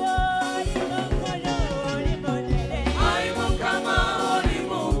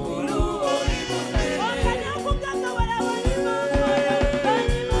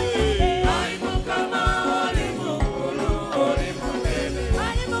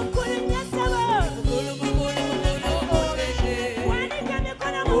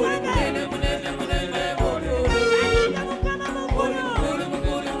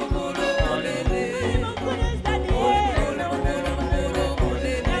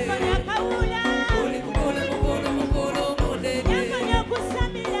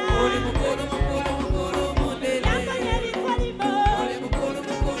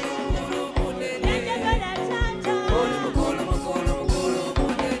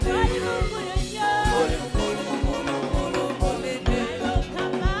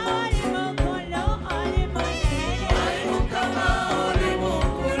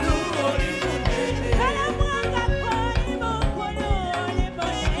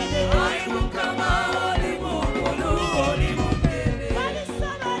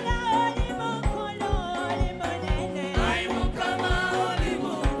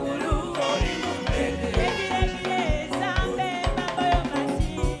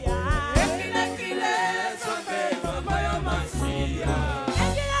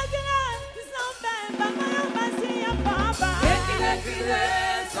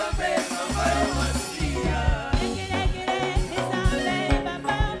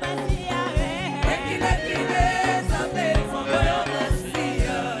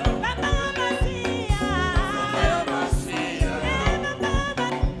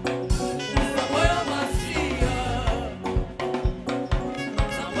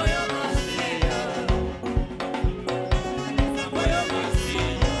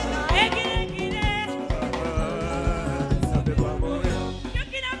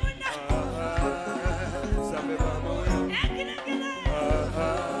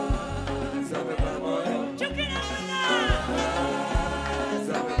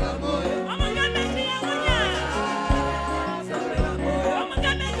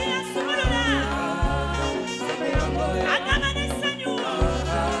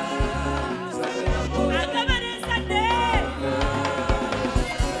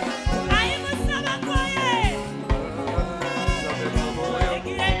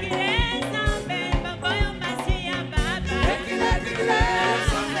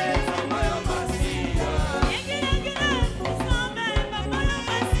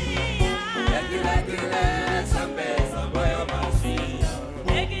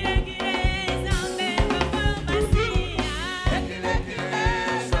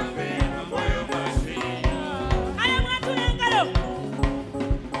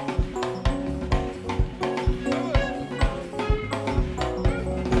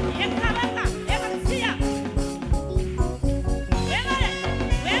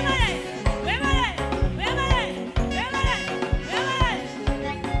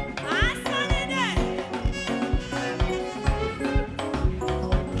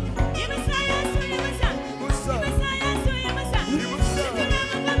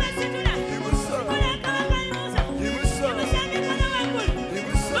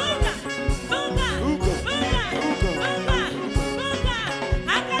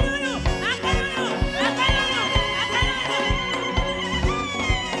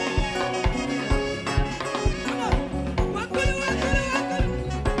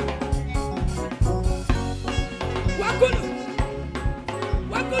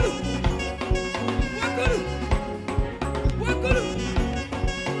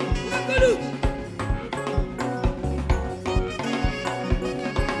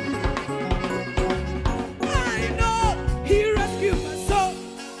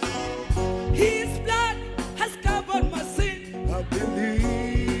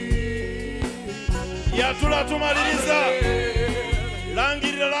 Yatula tumaliriza.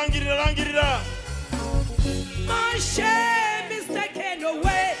 Langirira langirira langirira. My shame is taken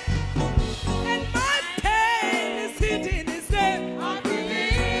away, and my pain is hidden in His name. I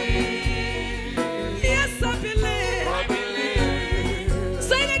believe. Yes, I believe. I believe.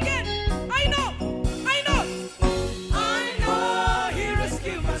 Say it again. I know. I know. I know He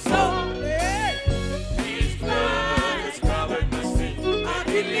rescued my soul. His blood has covered my sin. I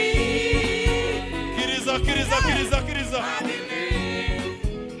believe. Kiriza kiriza kiriza kiriza. I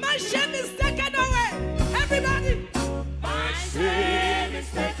believe. My shame is taken away. Everybody. My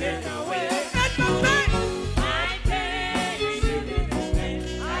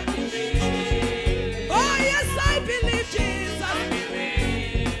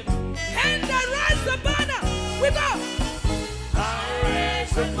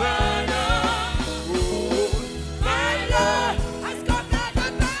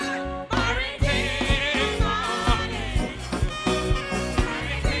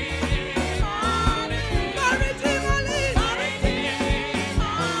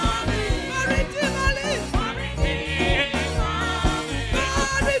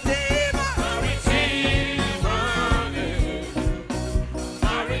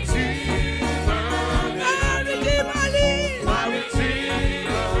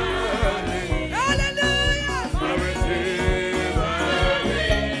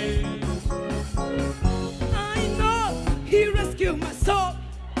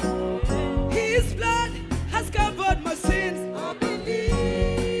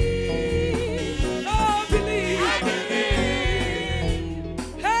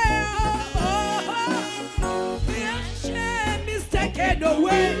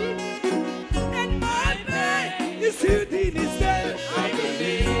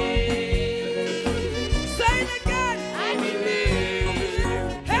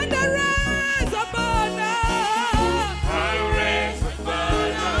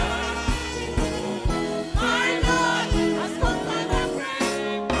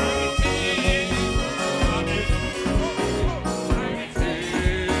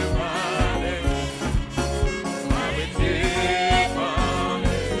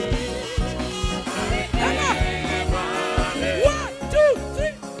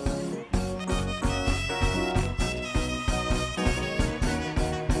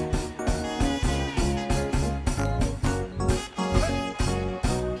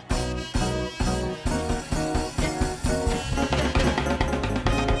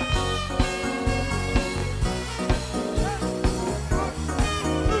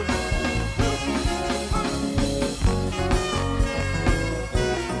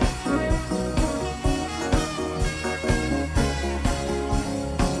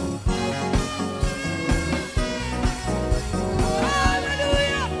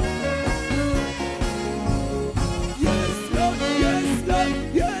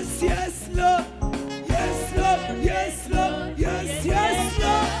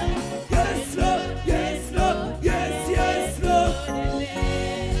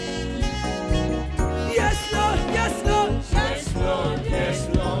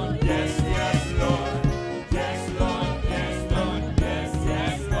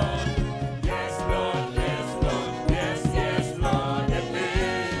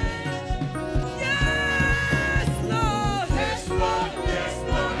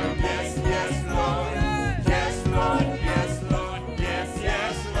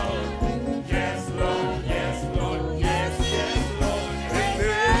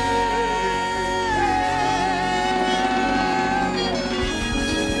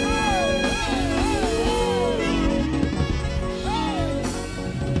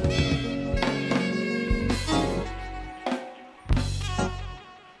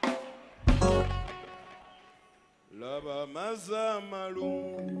Maza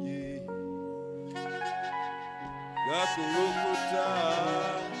malungi gakulukuta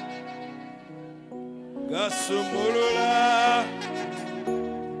gasumulula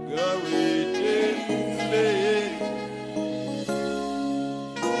gawitende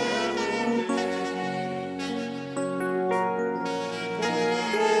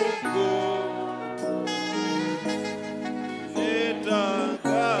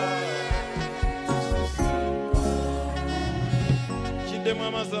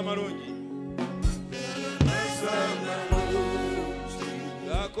Maza marungi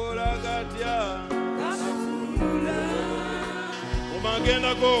gakola gatya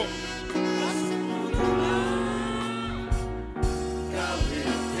umagenda go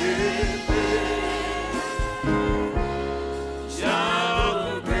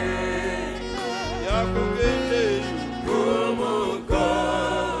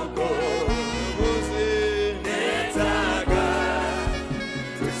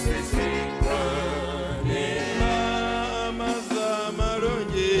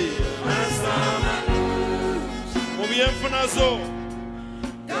nazo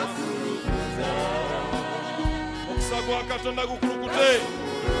okusagwa katonda gukulukute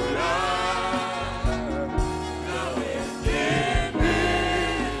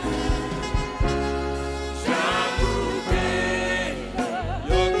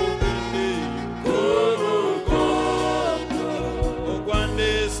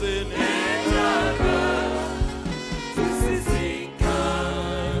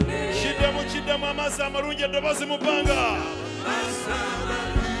Maza marungi eddoboozi mu bbanga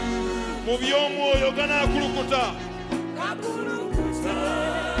mu by'omwoyo ganaakulukuta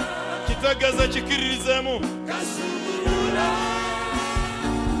kitegeeza kikiririzeemu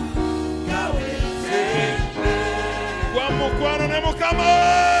mukwano ne mukama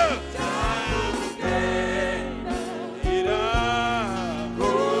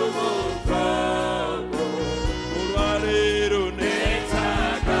olwaleero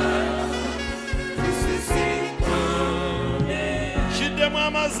kiddemu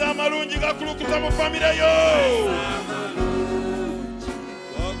amazzi amalungi gakulukuta mu famire yo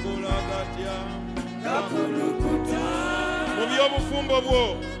gakola gatya mu byobufumbo bwo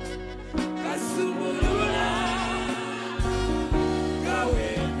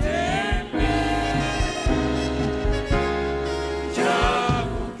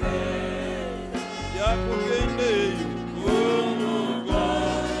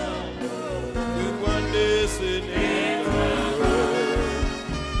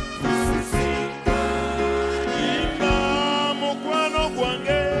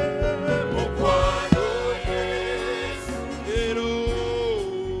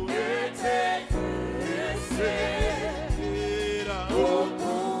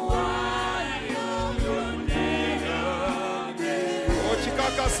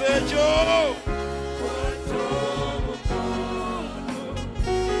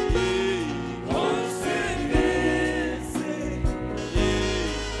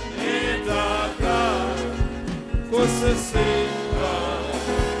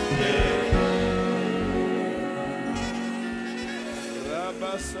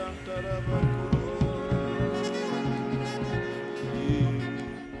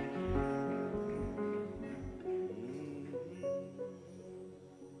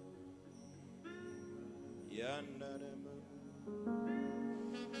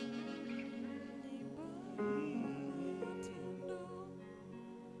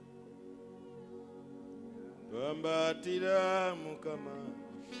Bambatira mukama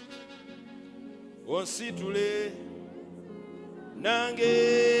onsitule nange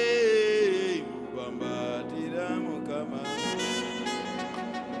bambatira mukama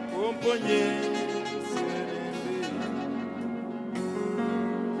omponye serembe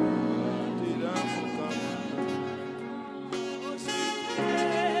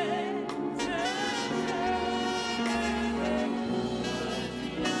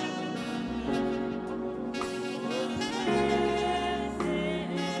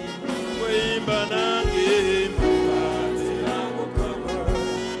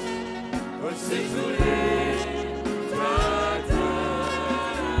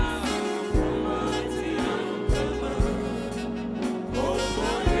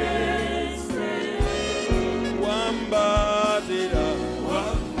bambatira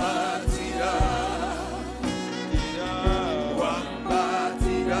mukama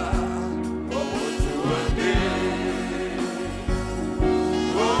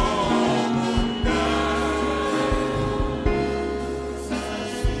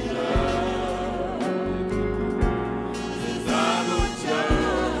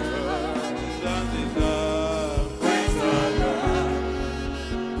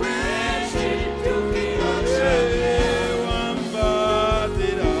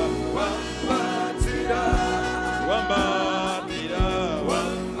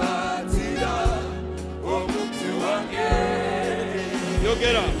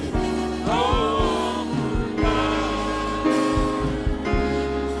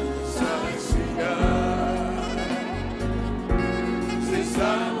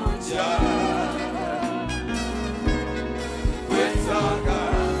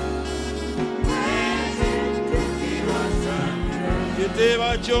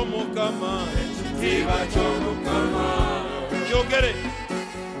Ekitiibwa ky'Omukama, ekitiibwa ky'Omukama, kyogere.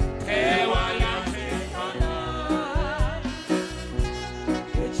 Ewala Katonda,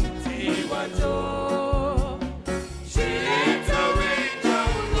 ekitiibwa kyo kireetawo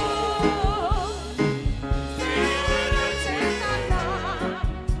enjawulo. Ewala Katonda,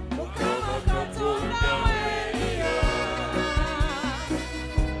 Mukama Katonda weeriyo.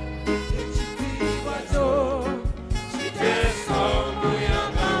 Ekitiibwa kyo kiteesa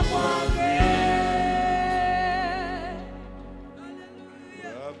omuyanga gwange.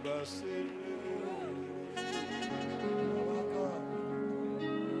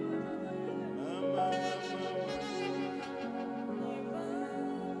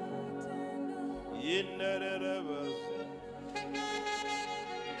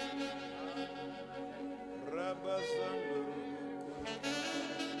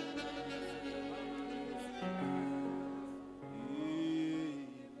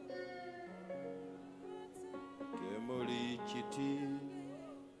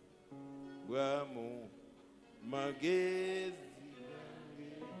 Bwamu magezi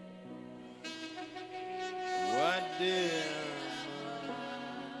wadde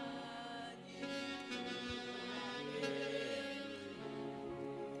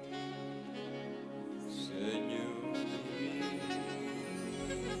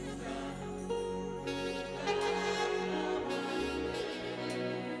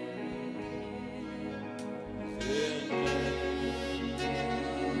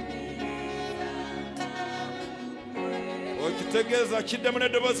tegeeza kiddemu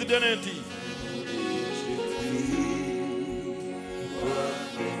n'eddoboozi ddene nti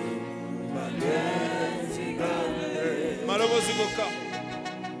maloboozi gokka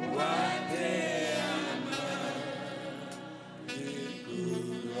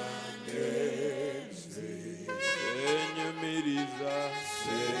senyumiriza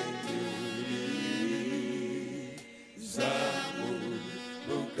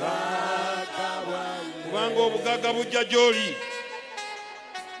kubanga obugagga bujja gy'oli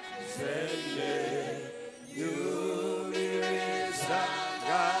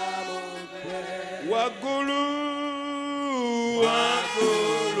waggulu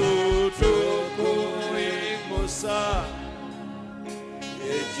waggulu tukuyimusa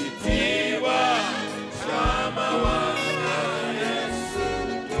ekitiibwa ky'amawanga Yesu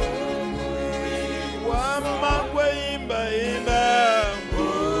wamma gwe yimbayimba mu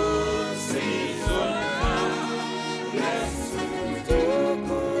nsi zonna Yesu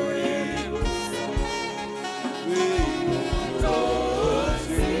tukuyimusa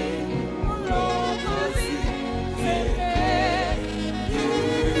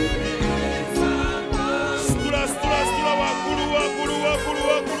Stula waggulu waggulu waggulu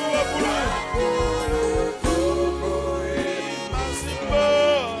waggulu waggulu masimbo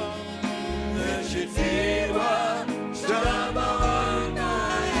ekitiibwa ky'amawanga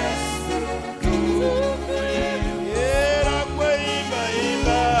Yesu era gwe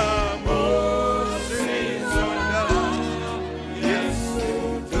yimbayimba mu nsi zonna Yesu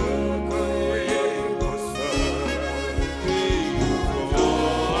tukuyimusa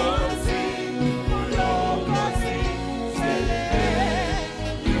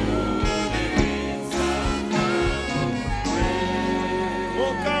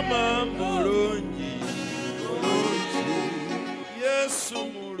Mukama mulungi Yesu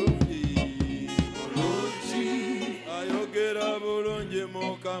mulungi ayogera bulungi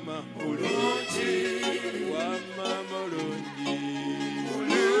Mukama mulungi wamma mulungi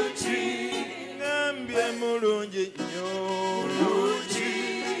ngambye mulungi nnyo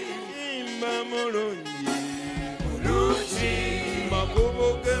imba mulungi makubo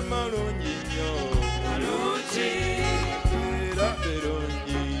ge malungi nnyo era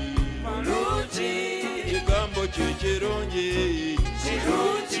birungi kigambo kye kirungi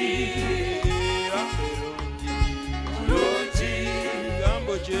era birungi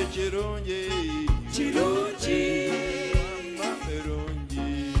kigambo kye kirungi wamma birungi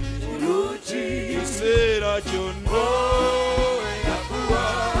kiseera kyonna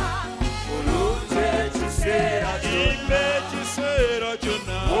imbe ekiseera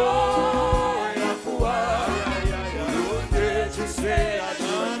kyonna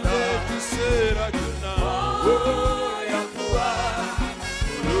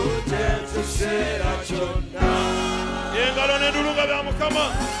ekiseera kyonna engalo n'endulunga bya Mukama